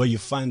 Yeah. Where you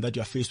find that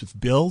you are faced with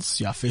bills,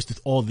 you are faced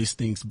with all these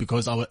things,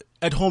 because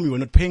at home you were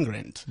not paying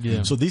rent.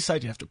 Yeah. So this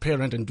side you have to pay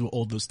rent and do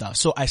all those stuff.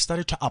 So I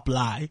started to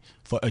apply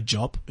for a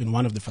job in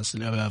one of the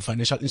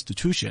financial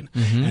institution,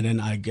 and then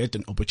I get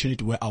an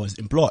opportunity where I was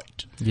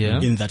employed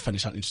in that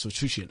financial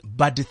institution.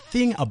 But the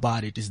thing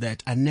about it is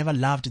that I never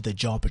loved the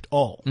job at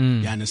all.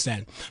 You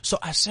understand? So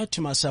I said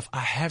to myself, I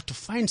have to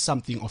find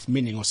something of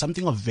meaning or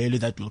something of value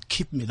that will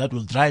keep me, that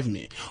will drive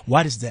me.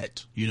 What is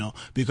that? You know,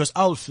 because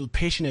I will feel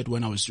passionate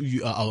when I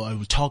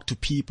will talk to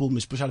people,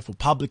 especially for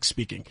public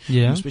speaking.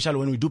 Yeah. Especially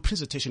when we do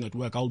presentation at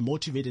work, I'll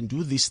motivate and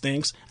do these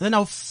things. And then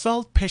I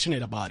felt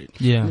passionate about it.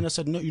 Yeah. And then I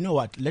said, no, you know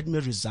what? Let me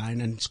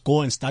resign and go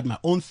and start my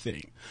own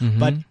thing.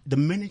 But the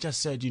manager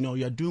said, you know,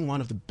 you're doing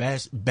one of the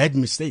bad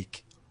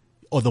mistake.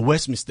 or the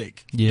worst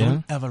mistake. Yeah.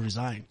 Don't ever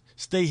resign.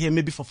 Stay here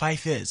maybe for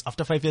 5 years.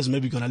 After 5 years,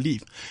 maybe you're going to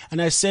leave.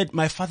 And I said,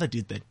 my father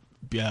did that.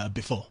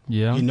 Before,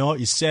 Yeah. you know,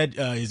 he said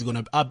he's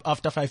gonna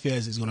after 5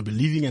 years he's gonna be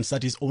leaving and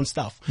start his own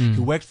stuff. He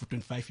worked for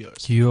 25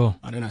 years, Yeah.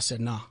 and then I said,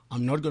 nah,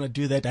 I'm not gonna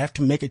do that. I have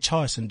to make a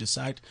choice and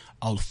decide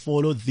I'll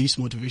follow this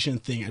motivation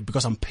thing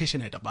because I'm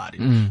passionate about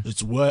it.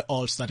 It's where it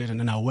all started, and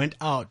then I went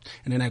out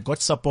and then I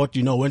got support.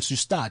 You know, once you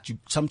start, you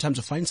sometimes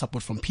find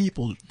support from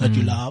people that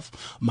you love.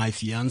 My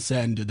fiance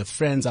and the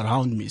friends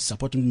around me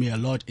supported me a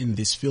lot in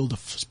this field of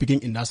speaking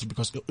industry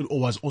because it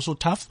was also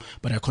tough,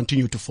 but I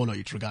continued to follow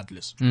it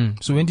regardless.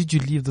 So when did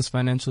you leave this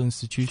financial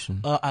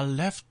institution? I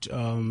left,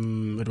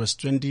 it was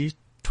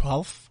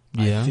 2012,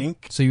 Yeah. I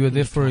think. So you were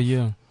there for a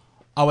year.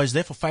 I was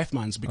there for 5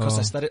 months because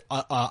I Oh. started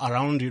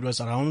it was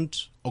around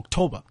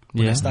October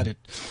when I Yeah. started.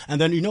 And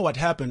then you know what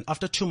happened?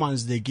 After 2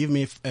 months, they give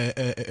me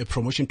a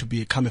promotion to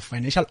become a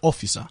financial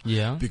officer.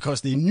 Yeah. Because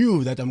they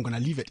knew that I'm going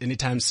to leave it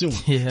anytime soon.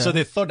 Yeah. So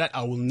they thought that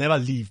I will never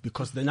leave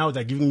because now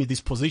they're giving me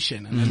this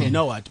position. And then you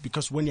know what?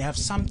 Because when you have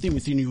something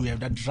within you, you have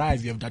that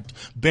drive, you have that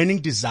burning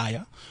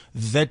desire,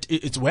 that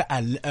it's where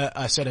I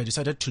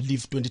decided to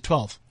leave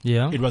 2012.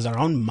 Yeah. It was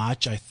around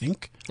March, I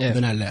think. Yeah. And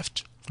then I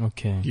left.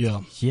 Okay.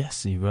 Yeah.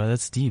 Yes, bro.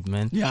 That's deep,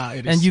 man. Yeah,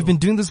 it is. And you've so. been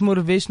doing this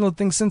motivational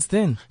thing since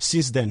then.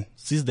 Since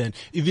then,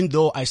 even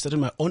though I started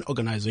my own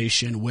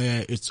organization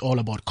where it's all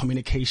about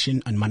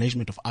communication and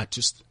management of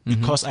artists,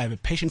 because I have a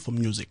passion for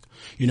music.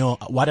 You know,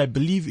 what I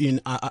believe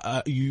in,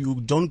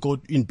 you don't go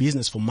in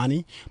business for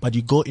money, but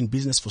you go in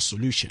business for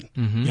solution.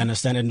 You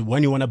understand? And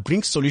when you want to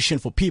bring solution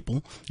for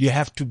people, you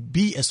have to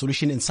be a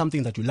solution in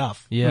something that you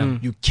love. Yeah.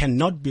 You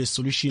cannot be a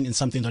solution in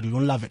something that you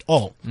don't love at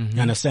all.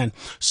 You understand?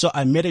 So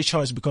I made a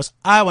choice because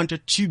I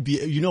wanted to be,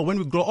 you know, when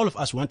we grow, all of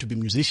us want to be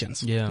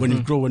musicians. Yeah. When we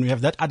grow, when we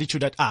have that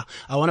attitude that, I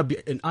want to be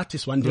an artist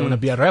one day, I want to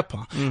be a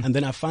rapper. And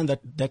then I found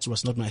that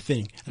was not my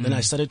thing. And then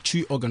I started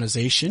 2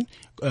 organizations,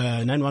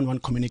 911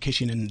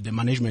 communication and the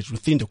management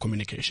within the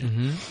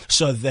communication.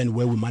 So then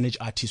where we manage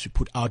artists, we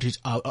put artists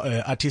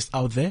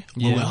out there.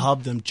 We will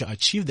help them to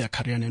achieve their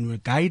career and we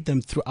guide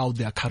them throughout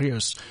their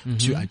careers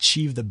to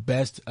achieve the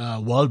best,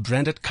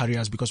 well-branded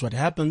careers. Because what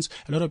happens,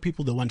 a lot of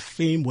people, they want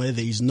fame where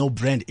there is no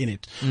brand in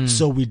it.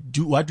 So we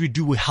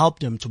help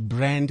them to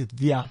brand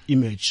their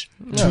image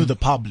to the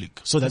public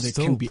so that That's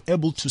they can dope. be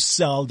able to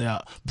sell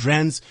their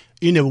brands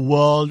in a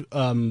world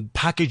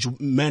package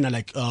manner,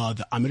 like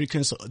the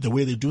Americans, the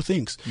way they do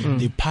things.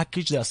 They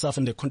package their stuff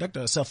and they conduct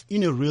themselves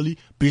in a really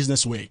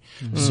business way.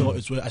 So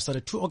it's where I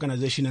started 2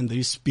 organizations and there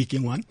is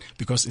speaking one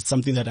because it's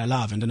something that I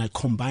love, and then I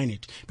combine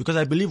it because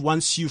I believe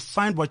once you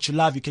find what you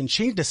love, you can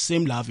change the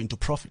same love into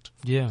profit.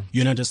 Yeah.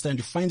 You understand?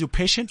 You find your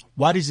passion.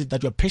 What is it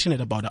that you're passionate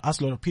about? I ask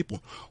a lot of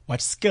people,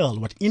 what skill,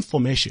 what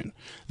information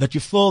that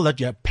you feel that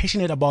you're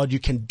passionate about, you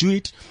can do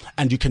it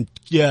and you can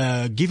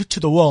give it to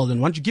the world. And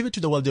once you give it to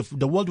the world,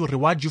 the world will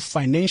reward you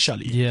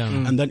financially. Yeah.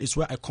 And then it's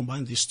where I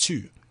combine these 2.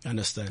 You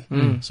understand?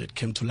 So it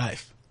came to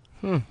life.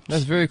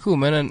 That's very cool,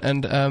 man.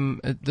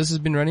 And this has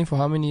been running for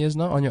how many years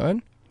now on your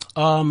own?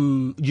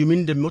 You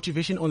mean the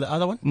motivation on the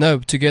other one? No,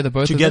 together,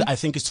 both Together, of them? I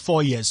think it's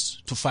 4 years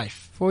to 5.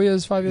 4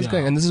 years, 5 years Yeah.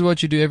 going. And this is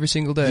what you do every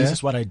single day, This yeah?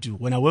 is what I do.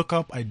 When I wake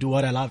up, I do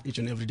what I love each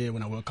and every day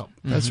when I wake up.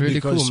 That's really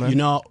because, cool, man. you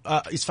know,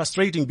 it's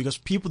frustrating because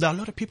there are a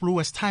lot of people who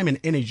waste time and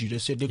energy. They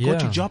say they go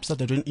to Yeah. jobs that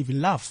they don't even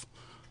love.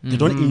 They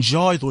don't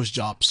enjoy those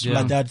jobs, Yeah.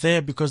 but they're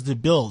there because the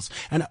bills.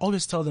 And I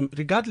always tell them,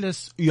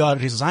 regardless you are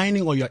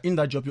resigning or you're in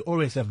that job, you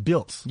always have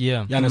bills.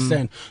 Yeah. You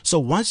understand? So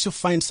once you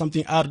find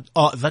something out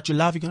that you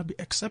love, you're going to be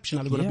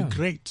exceptional. You're going to Yeah. be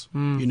great.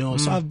 You know,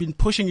 so I've been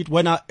pushing it.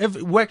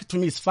 Work to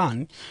me is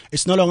fun.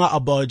 It's no longer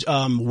about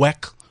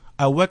work.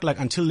 I work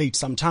like until late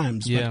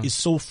sometimes, Yeah. but it's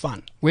so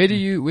fun. Where do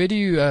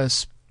you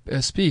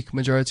speak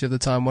majority of the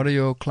time? What are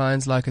your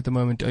clients like at the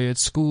moment? Are you at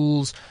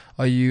schools?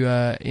 Are you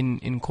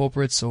in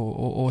corporates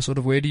or sort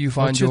of where do you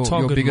find What's your your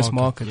target biggest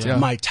market? markets? Yeah. Yeah.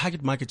 My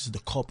target market is the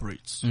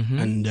corporates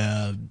and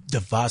the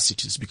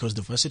varsities, because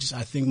the varsities,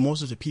 I think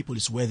most of the people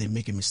is where they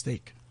make a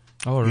mistake.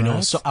 All You know,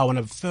 right. so I want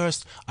to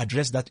first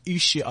address that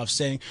issue of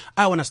saying,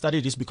 I want to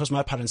study this because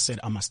my parents said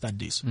I must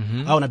study this.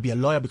 I want to be a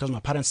lawyer because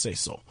my parents say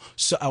so.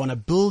 So I want to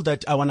build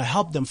that. I want to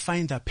help them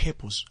find their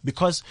purpose,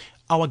 because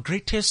our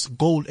greatest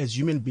goal as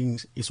human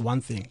beings is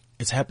one thing.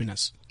 It's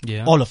happiness.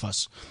 Yeah. All of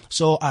us.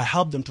 So I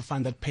help them to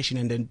find that passion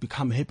and then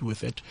become happy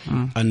with it.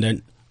 And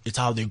then it's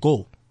how they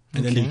go.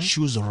 And then they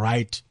choose the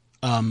right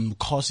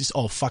courses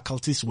or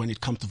faculties when it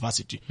comes to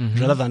varsity,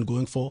 rather than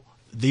going for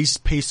this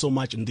pays so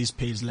much and this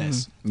pays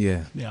less.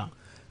 Yeah. Yeah.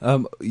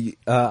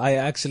 I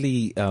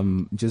actually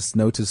just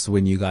noticed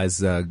when you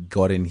guys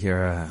got in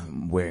here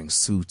wearing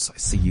suits. I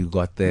see you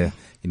got there,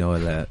 you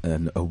know,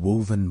 a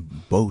woven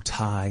bow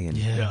tie and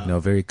you know,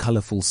 a very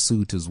colorful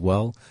suit as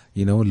well.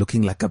 You know,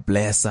 looking like a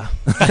blesser.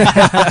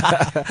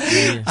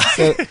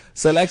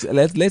 So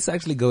let's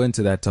actually go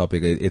into that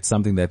topic. It's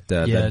something that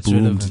that it's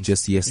boomed relevant.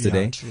 just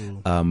yesterday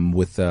Yeah,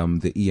 with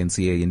the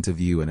ENCA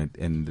interview,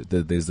 and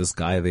there's this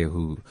guy there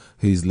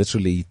who's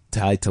literally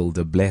titled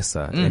a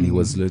blesser, and he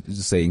was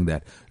saying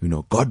that, you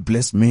know, God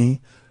bless me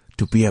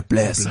to be a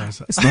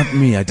blesser. It's not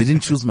me. I didn't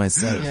choose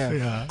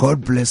myself.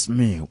 God bless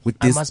me with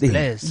this thing.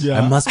 Bless.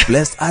 I must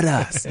bless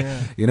others.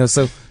 You know,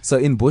 so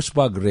in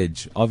Bushbuck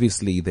Ridge,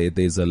 obviously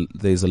there's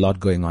a lot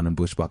going on in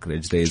Bushbuck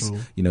Ridge. There's,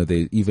 you know,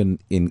 even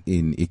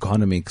in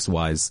economics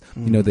wise,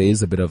 you know, there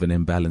is a bit of an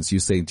imbalance. You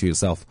said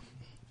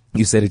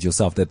it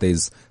yourself that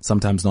there's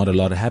sometimes not a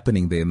lot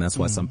happening there, and that's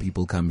why some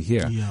people come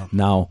here.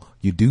 Now,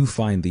 you do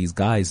find these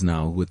guys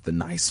now with the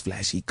nice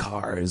flashy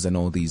cars and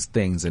all these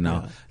things, and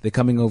now they're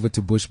coming over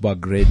to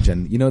Bushbuck Ridge,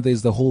 and you know,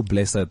 there's the whole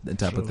blesser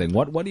type of thing.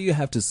 What do you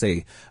have to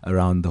say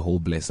around the whole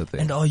blesser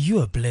thing? And are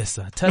you a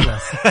blesser? Tell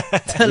us.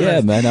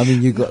 Yeah, man. I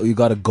mean, you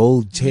got a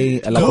gold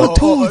chain, like Gold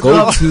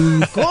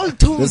tooth. Gold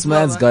tooth. This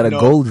man's got a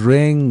gold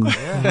ring,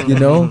 you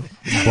know,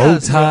 bow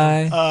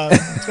tie.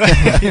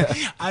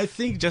 I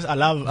think just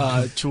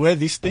allow to wear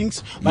these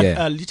things,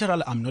 but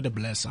literally, I'm not a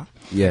blesser.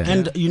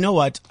 And you know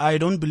what? I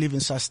don't believe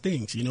in such things,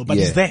 you know, but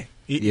it's there.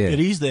 It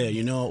is there,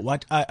 you know.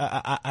 What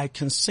I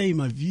can say,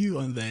 my view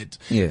on that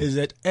is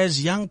that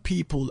as young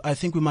people, I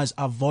think we must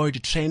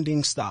avoid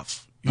trending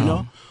stuff, you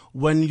know.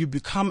 When you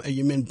become a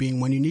human being,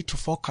 when you need to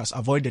focus,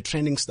 avoid the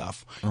trending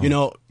stuff, you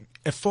know.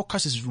 A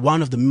focus is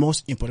one of the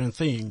most important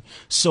thing.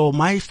 So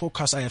I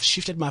have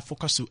shifted my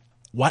focus to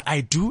what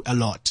I do a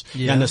lot.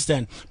 You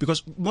understand? Because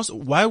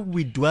why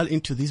we dwell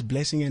into this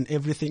blessing and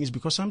everything is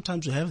because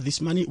sometimes we have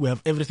this money, we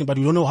have everything, but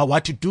we don't know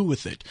what to do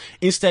with it.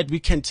 Instead, we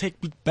can take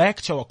it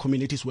back to our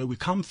communities where we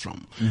come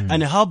from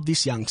and help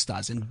these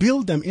youngsters and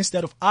build them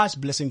instead of us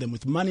blessing them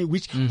with money,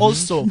 which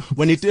also,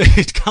 when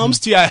it comes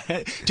to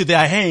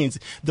their hands,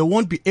 they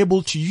won't be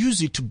able to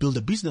use it to build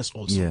a business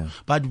also.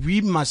 But we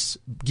must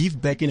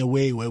give back in a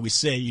way where we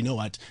say, you know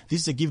what,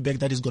 this is a give back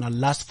that is going to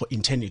last for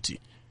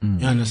eternity.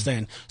 You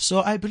understand?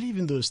 So I believe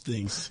in those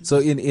things. So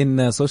in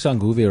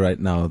Soshanguve right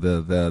now,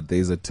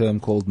 there's a term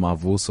called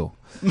mavuso.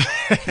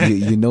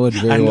 you know it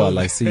very well.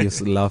 I see you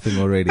laughing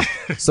already.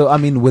 So I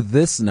mean, with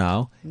this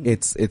now,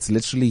 it's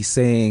literally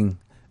saying,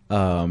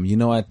 you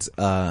know what?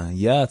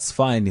 It's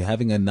fine. You're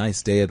having a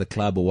nice day at the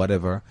club or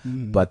whatever,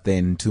 but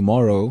then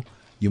tomorrow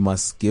you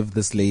must give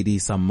this lady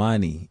some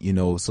money, you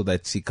know, so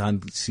that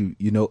she,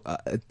 you know,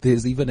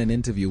 there's even an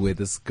interview where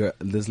this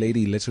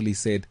lady literally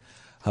said,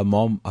 her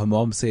mom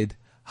said,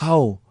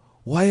 how?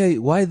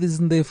 Why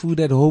isn't there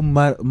food at home,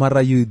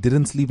 Mara? You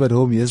didn't sleep at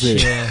home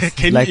yesterday.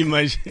 Can you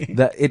imagine?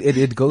 That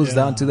it goes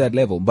down to that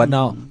level. But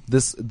now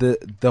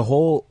the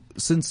whole,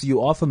 since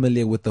you are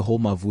familiar with the whole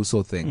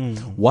Mavuso thing,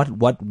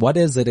 what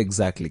is it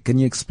exactly? Can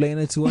you explain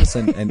it to us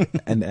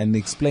and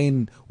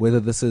explain whether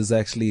this is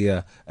actually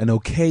an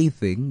okay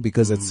thing?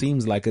 Because it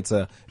seems like it's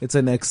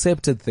an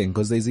accepted thing,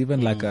 because there's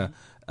even like a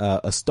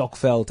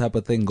Stockfell type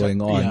of thing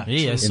going on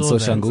in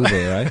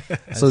Soshanguve,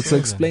 right? So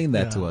explain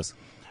that to us.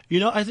 You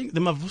know, I think the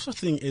Mavuso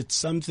thing, it's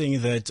something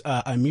that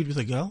I meet with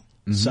a girl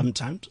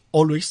sometimes,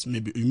 always,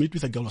 maybe you meet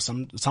with a girl or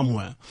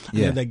somewhere, and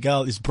then the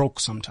girl is broke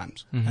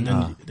sometimes. And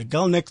then the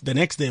girl the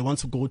next day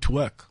wants to go to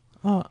work,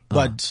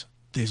 but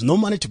there's no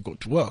money to go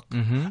to work.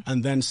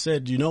 And then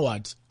said, you know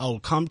what, I'll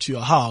come to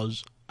your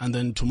house, and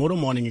then tomorrow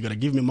morning you're going to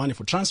give me money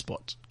for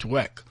transport to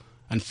work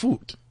and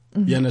food.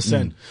 You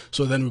understand?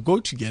 So then we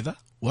go together.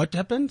 What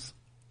happens?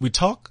 We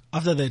talk.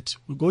 After that,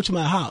 we go to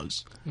my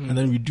house and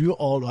then we do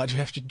all what you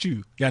have to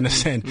do. You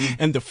understand?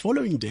 And the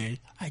following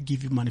day, I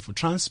give you money for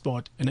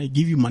transport and I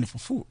give you money for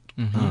food.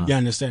 You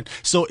understand?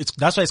 So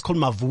that's why it's called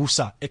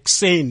Mavusa,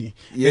 Exeni.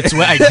 It's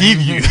where I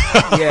give you.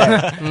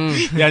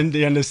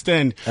 You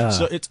understand?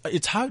 So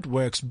it's how it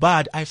works.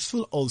 But I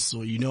feel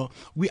also, you know,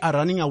 we are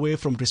running away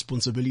from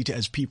responsibility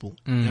as people.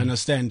 You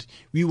understand?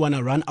 We want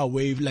to run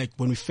away, like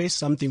when we face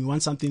something, we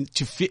want something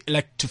to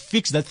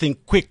fix that thing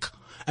quick.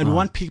 And we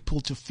want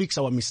people to fix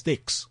our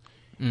mistakes.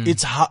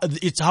 It's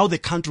how the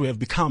country have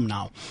become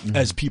now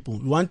as people.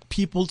 We want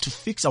people to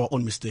fix our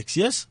own mistakes.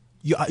 Yes,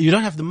 you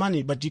don't have the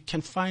money, but you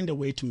can find a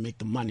way to make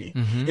the money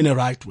in a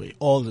right way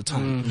all the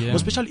time.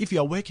 Especially if you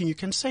are working, you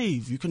can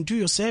save. You can do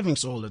your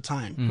savings all the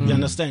time. You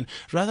understand?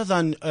 Rather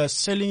than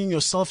selling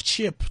yourself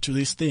cheap to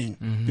this thing.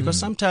 Because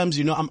sometimes,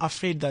 you know, I'm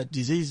afraid that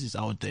disease is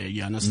out there.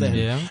 You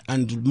understand?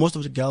 And most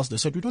of the girls, they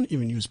said, we don't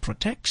even use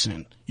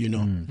protection, you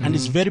know. And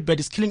it's very bad.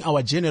 It's killing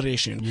our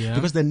generation.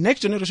 Because the next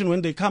generation,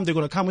 when they come, they're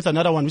going to come with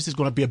another one, which is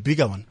going to be a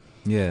bigger one.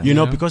 You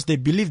know, because they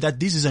believe that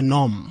this is a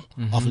norm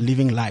of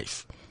living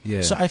life.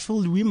 So I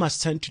feel we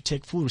must tend to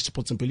take full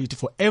responsibility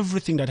for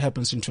everything that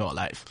happens into our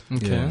life.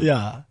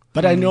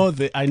 But I know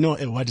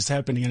what is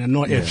happening and I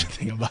know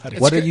everything about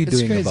it. What are you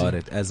doing about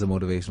it as a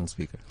motivational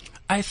speaker?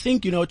 I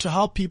think, you know, to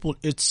help people,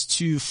 it's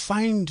to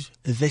find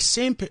the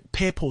same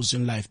purpose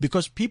in life.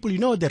 Because people, you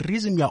know, the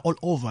reason we are all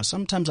over,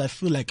 sometimes I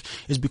feel like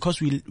it's because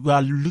we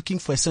are looking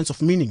for a sense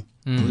of meaning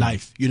in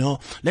life. You know,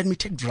 let me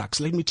take drugs,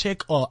 let me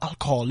take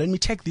alcohol, let me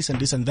take this and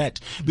this and that.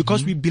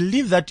 Because we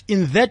believe that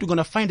in that we're going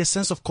to find a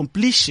sense of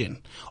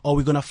completion, or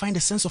we're going to find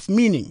a sense of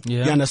meaning.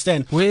 You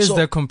understand? Where is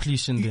the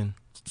completion then?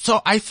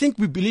 So I think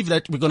we believe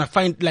that we're going to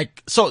find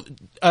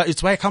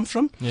it's where I come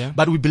from.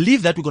 But we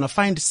believe that we're going to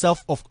find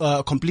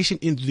completion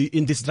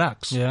in these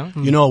drugs.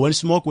 You know,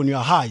 when you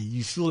are high,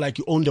 you feel like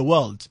you own the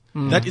world.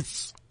 That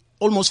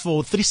almost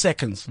for 3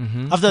 seconds.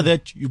 After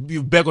that,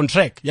 you're back on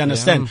track. You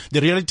understand?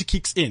 The reality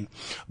kicks in.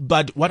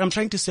 But what I'm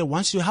trying to say,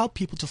 once you help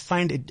people to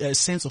find a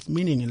sense of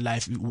meaning in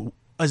life,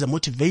 as a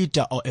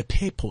motivator or a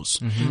purpose,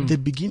 they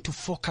begin to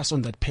focus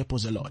on that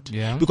purpose a lot.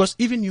 Yeah. Because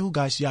even you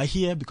guys, you are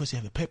here because you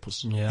have a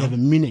purpose. Yeah. You have a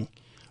meaning.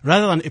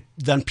 Rather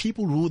than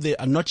people who they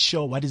are not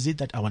sure what is it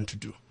that I want to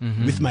do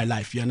with my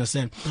life. You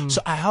understand?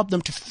 So I help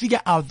them to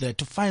figure out that,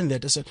 to find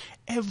that. I said,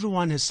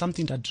 everyone has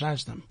something that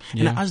drives them.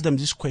 And I ask them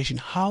this question: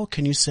 how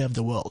can you serve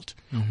the world?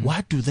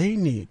 What do they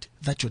need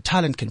that your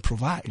talent can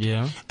provide?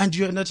 Yeah. And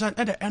you understand,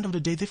 at the end of the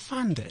day, they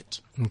find that.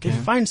 They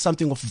find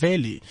something of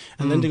value,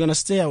 and then they're going to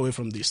stay away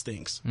from these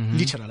things.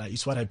 Literally,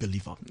 it's what I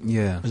believe on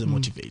as a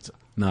motivator.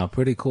 No,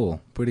 pretty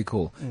cool.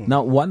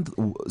 Now, one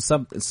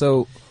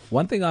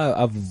thing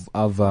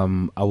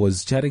I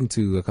was chatting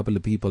to a couple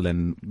of people,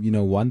 and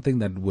one thing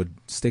that would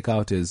stick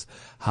out is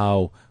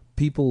how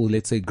people,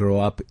 let's say,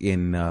 grow up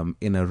in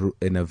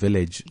a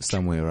village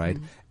somewhere, right?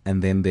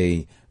 And then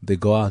they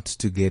go out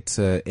to get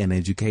an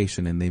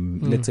education,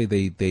 and let's say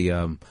they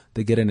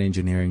get an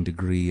engineering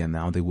degree, and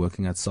now they're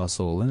working at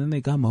Sasol, and then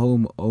they come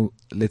home,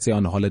 let's say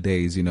on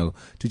holidays, to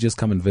just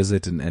come and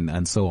visit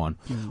and so on.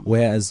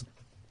 Whereas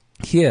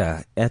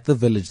here at the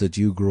village that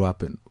you grew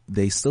up in,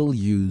 they still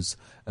use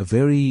a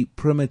very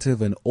primitive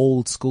and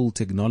old school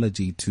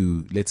technology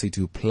to, let's say,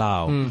 to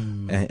plow,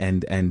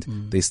 and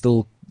they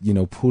still,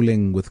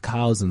 pulling with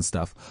cows and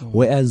stuff.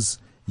 Whereas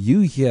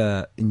you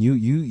here, and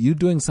you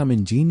doing some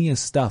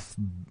ingenious stuff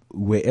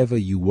wherever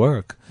you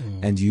work,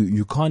 and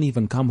you can't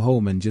even come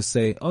home and just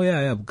say, oh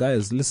yeah,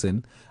 guys,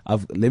 listen,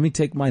 let me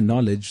take my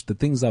knowledge, the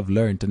things I've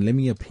learned, and let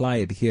me apply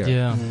it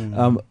here.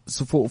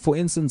 So for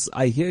instance,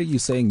 I hear you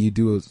saying you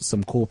do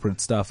some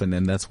corporate stuff, and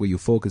then that's where you're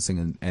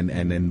focusing, and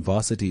in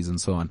varsities and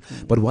so on.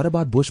 But what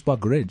about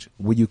Bushbuck Ridge,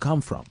 where you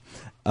come from?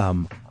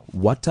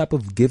 What type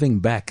of giving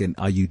back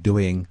are you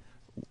doing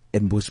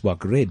in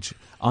Bushbuck Ridge?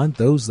 Aren't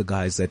those the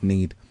guys that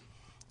need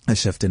a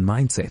shift in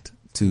mindset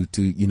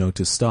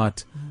to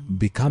start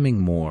becoming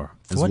more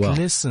as what well?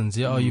 lessons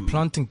are you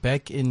planting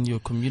back in your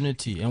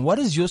community, and what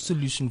is your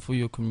solution for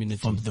your community?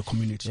 From the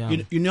community.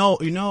 Yeah. You know,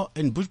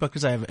 in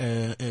Bushbuck, I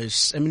have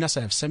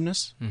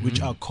seminars,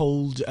 which are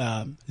called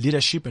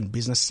leadership and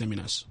business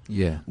seminars.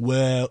 Yeah.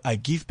 Where I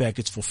give back,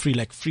 it's for free,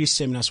 like free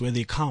seminars where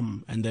they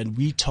come and then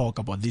we talk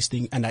about this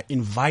thing, and I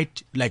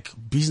invite like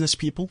business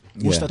people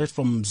who started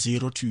from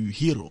zero to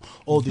hero,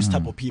 all these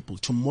type of people,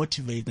 to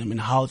motivate them in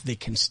how they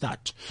can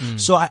start.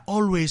 So I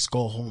always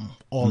go home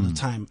all the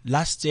time.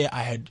 Last year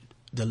I had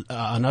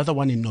another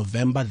one in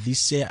November,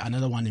 this year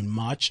another one in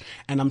March,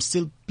 and I'm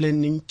still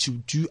planning to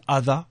do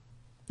other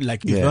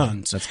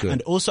events. That's good.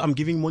 And also I'm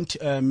giving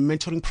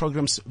mentoring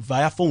programs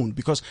via phone,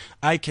 because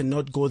I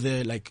cannot go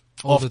there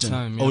all often. the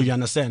time. Oh, you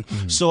understand?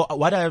 So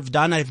what I've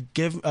done, I've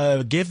gave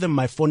them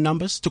my phone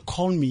numbers to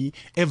call me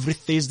every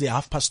Thursday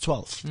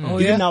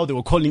 12:30. Even now they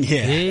were calling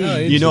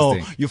here.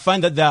 You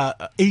find that there are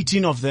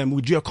 18 of them.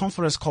 We do a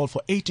conference call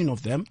for 18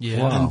 of them,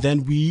 and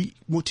then we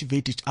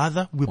motivate each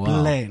other. We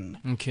plan.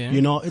 Okay.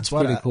 It's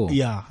pretty cool.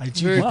 Yeah, I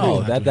do.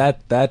 Wow,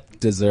 that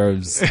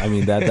deserves. I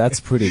mean,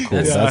 that's pretty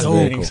cool. That's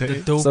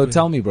very cool. So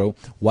tell me, bro,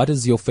 what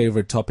is your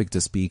favorite topic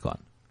to speak on?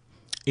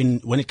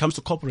 When it comes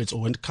to corporates, or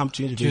when it comes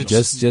to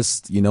individuals?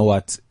 Just you know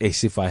what?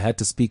 If I had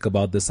to speak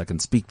about this, I can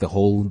speak the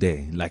whole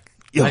day. Like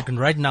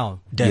right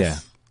now. Death. Yeah.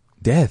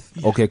 Death.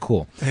 Yeah. Okay,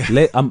 cool.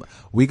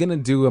 We're gonna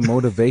do a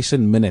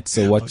motivation minute.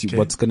 So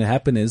what's gonna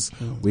happen is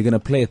we're gonna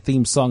play a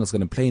theme song. It's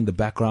gonna play in the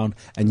background,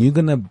 and you're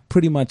gonna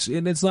pretty much.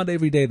 And it's not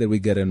every day that we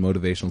get a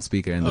motivational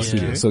speaker in the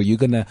studio. So you're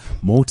gonna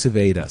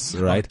motivate us,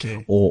 right?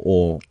 Okay.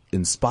 Or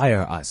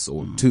inspire us,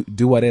 or to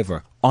do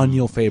whatever on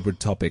your favorite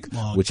topic,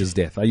 which is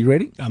death. Are you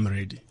ready? I'm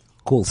ready.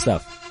 Cool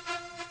stuff.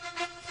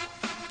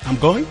 I'm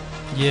going?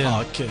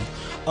 Yeah. Okay.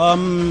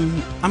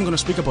 I'm going to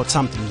speak about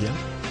something here,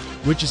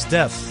 which is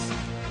death.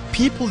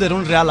 People, they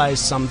don't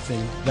realize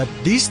something, that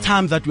this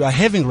time that we are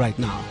having right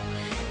now,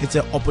 it's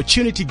an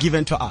opportunity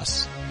given to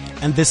us.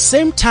 And the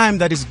same time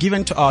that is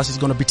given to us is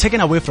going to be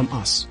taken away from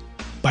us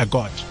by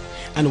God.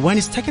 And when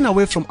it's taken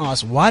away from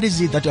us, what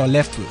is it that you are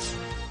left with?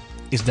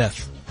 Is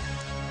death.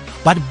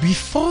 But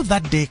before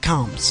that day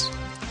comes,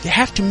 you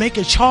have to make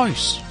a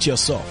choice to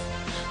yourself,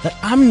 that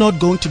I'm not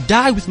going to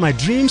die with my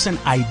dreams and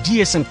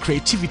ideas and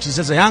creativities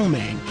as a young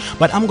man,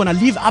 but I'm going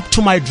to live up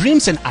to my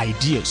dreams and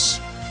ideas.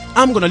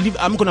 I'm going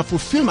to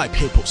fulfill my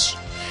purpose.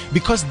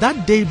 Because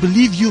that day,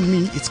 believe you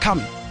me, it's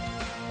coming,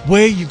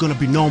 where you're going to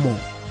be no more.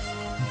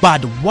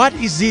 But what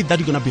is it that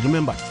you're going to be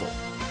remembered for?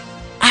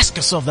 Ask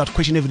yourself that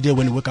question every day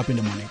when you wake up in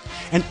the morning,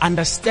 and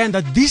understand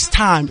that this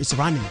time is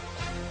running.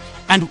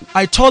 And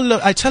I tell a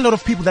lot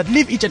of people that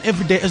live each and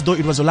every day as though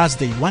it was your last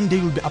day. One day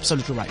you'll be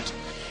absolutely right.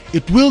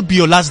 It will be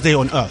your last day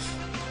on earth.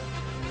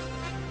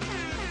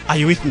 Are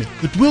you with me?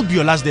 It will be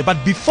your last day.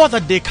 But before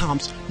that day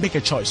comes, make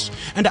a choice.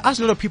 And I asked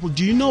a lot of people,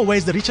 do you know where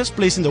is the richest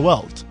place in the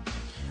world?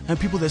 And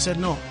people, they said,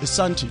 no, it's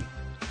Santi.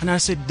 And I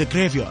said, the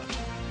graveyard.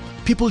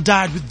 People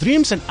died with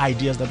dreams and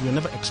ideas that we were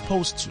never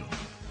exposed to.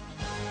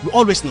 We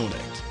always know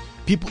that.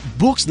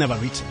 Books never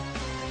written.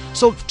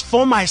 So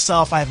for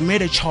myself, I've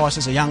made a choice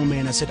as a young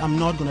man. I said, I'm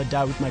not going to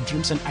die with my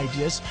dreams and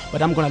ideas,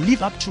 but I'm going to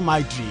live up to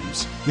my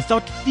dreams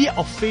without fear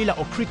of failure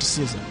or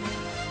criticism.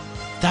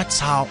 That's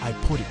how I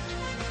put it.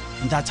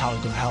 And that's how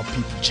it's going to help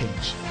people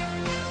change.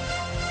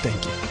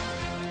 Thank you.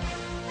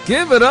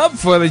 Give it up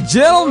for the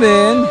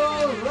gentleman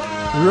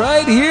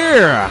right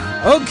here.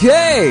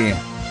 Okay.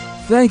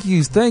 Thank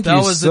you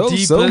That was so, the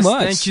deepest. so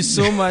much. Thank you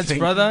so much,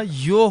 brother.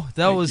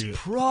 That was you.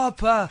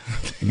 proper.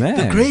 Man.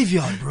 The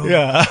graveyard, bro.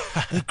 Yeah.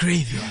 The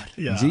graveyard.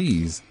 Yeah.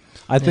 Jeez.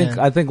 I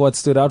think what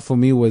stood out for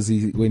me was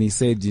when he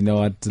said, you know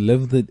what,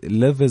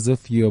 live as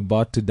if you're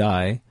about to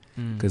die,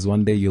 because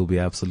one day you'll be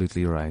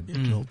absolutely right.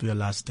 It will be your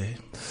last day.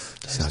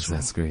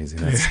 That's crazy.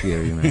 That's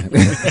scary, man.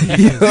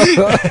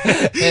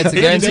 It's a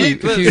guarantee.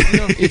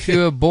 If you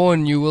were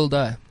born, you will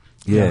die.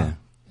 Yeah.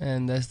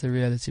 And that's the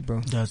reality,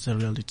 bro. That's the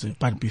reality.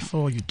 But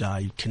before you die,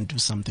 you can do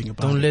something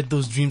about it. Don't let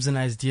those dreams and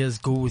ideas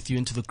go with you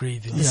into the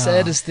graveyard. The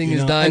saddest thing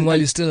is dying while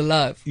you're still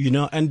alive. You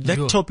know, and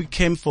that topic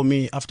came for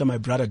me after my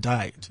brother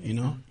died. You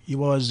know, he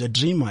was a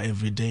dreamer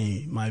every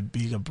day. My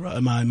bigger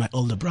brother, my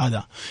older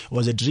brother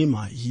was a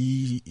dreamer.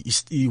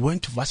 He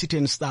went to varsity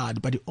and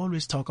started, but he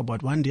always talk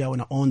about one day I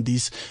want to own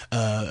this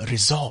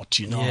resort.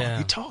 You know,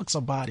 he talks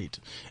about it,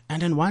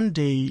 and then one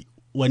day,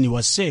 when he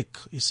was sick,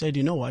 he said,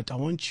 you know what, I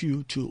want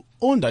you to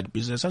own that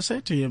business. I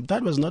said to him,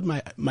 that was not my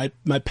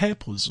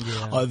purpose,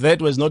 or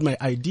that was not my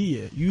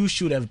idea. You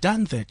should have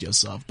done that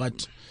yourself.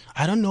 But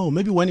I don't know,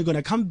 maybe when you're going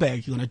to come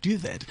back, you're going to do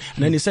that.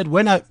 And then he said,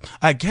 when I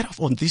get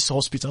off on this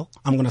hospital,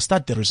 I'm going to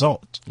start the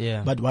resort.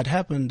 Yeah. But what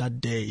happened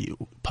that day, he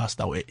passed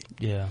away.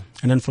 Yeah.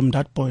 And then from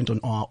that point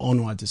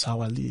onwards is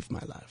how I live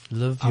my life.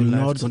 I'm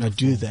not going to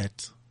do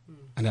that.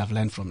 And I've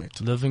learned from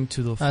it. Living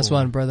to the full. That's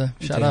one, brother.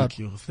 Shout out.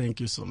 Thank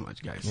you so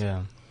much, guys.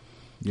 Yeah.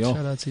 Yo.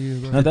 Shout out to you,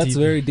 bro. No, that's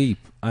very deep.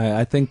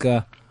 I think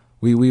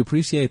we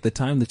appreciate the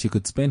time that you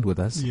could spend with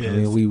us. Yes. I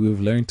mean,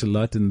 we've learned a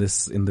lot in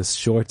this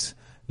short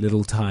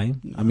little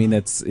time. I mean,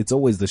 it's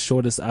always the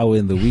shortest hour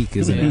in the week,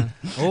 isn't it?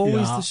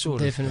 Always the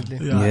shortest.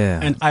 Definitely. Yeah.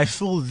 And I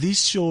feel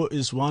this show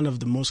is one of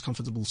the most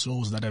comfortable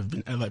shows that I've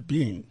ever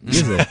been.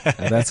 Is it?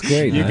 That's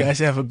great. You man. guys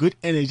have a good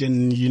energy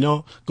and,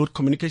 good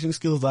communication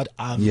skills that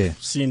I've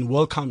seen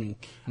welcoming.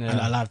 Yeah.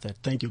 And I love that.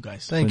 Thank you,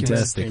 guys. Thank you, man.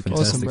 Fantastic, Awesome,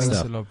 fantastic brother. stuff.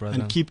 Thanks a lot,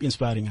 brother. And keep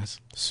inspiring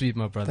us. Sweet,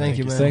 my brother. Thank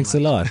you, man. Thanks a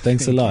lot.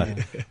 Thanks a lot.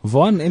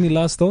 Vaughn, any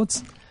last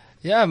thoughts?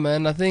 Yeah,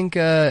 man. I think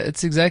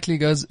it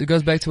goes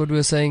back to what we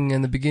were saying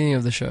in the beginning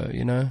of the show.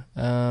 You know,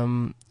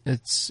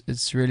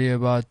 it's really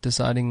about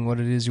deciding what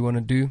it is you want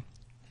to do,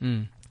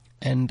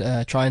 and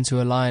trying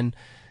to align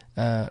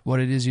what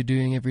it is you're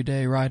doing every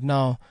day right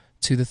now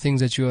to the things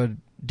that you are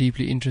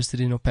deeply interested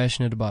in or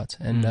passionate about,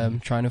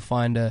 and trying to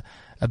find a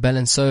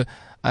balance. So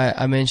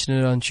I mentioned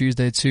it on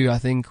Tuesday too. I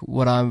think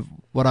what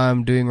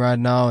I'm doing right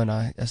now, and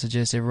I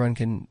suggest everyone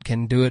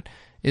can do it,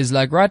 is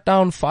like write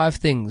down 5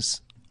 things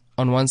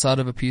on one side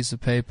of a piece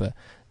of paper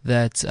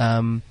that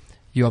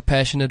you are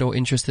passionate about or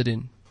interested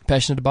in,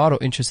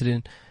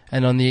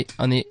 and on the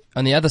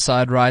other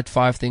side write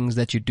 5 things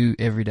that you do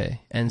every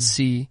day, and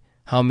see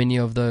how many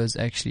of those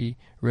actually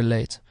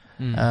relate,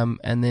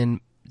 and then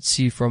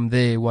see from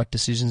there what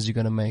decisions you're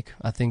going to make.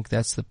 I think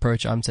that's the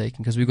approach I'm taking,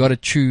 because we've got to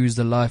choose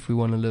the life we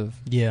want to live.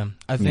 Yeah,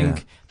 I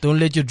think don't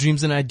let your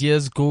dreams and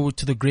ideas go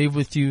to the grave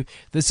with you.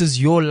 This is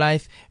your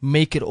life.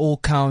 Make it all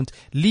count.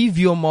 Leave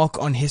your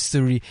mark on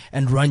history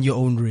and run your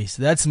own race.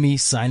 That's me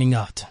signing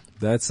out.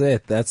 That's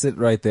it. That's it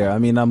right there. I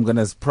mean, I'm going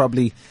to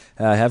probably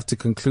have to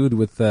conclude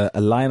with a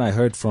line I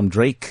heard from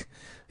Drake.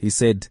 He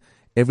said,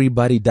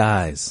 everybody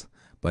dies,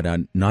 but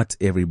not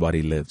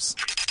everybody lives.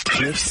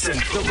 Cliff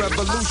Central. I've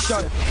got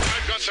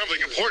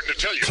something important to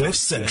tell you.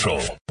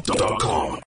 CliffCentral.com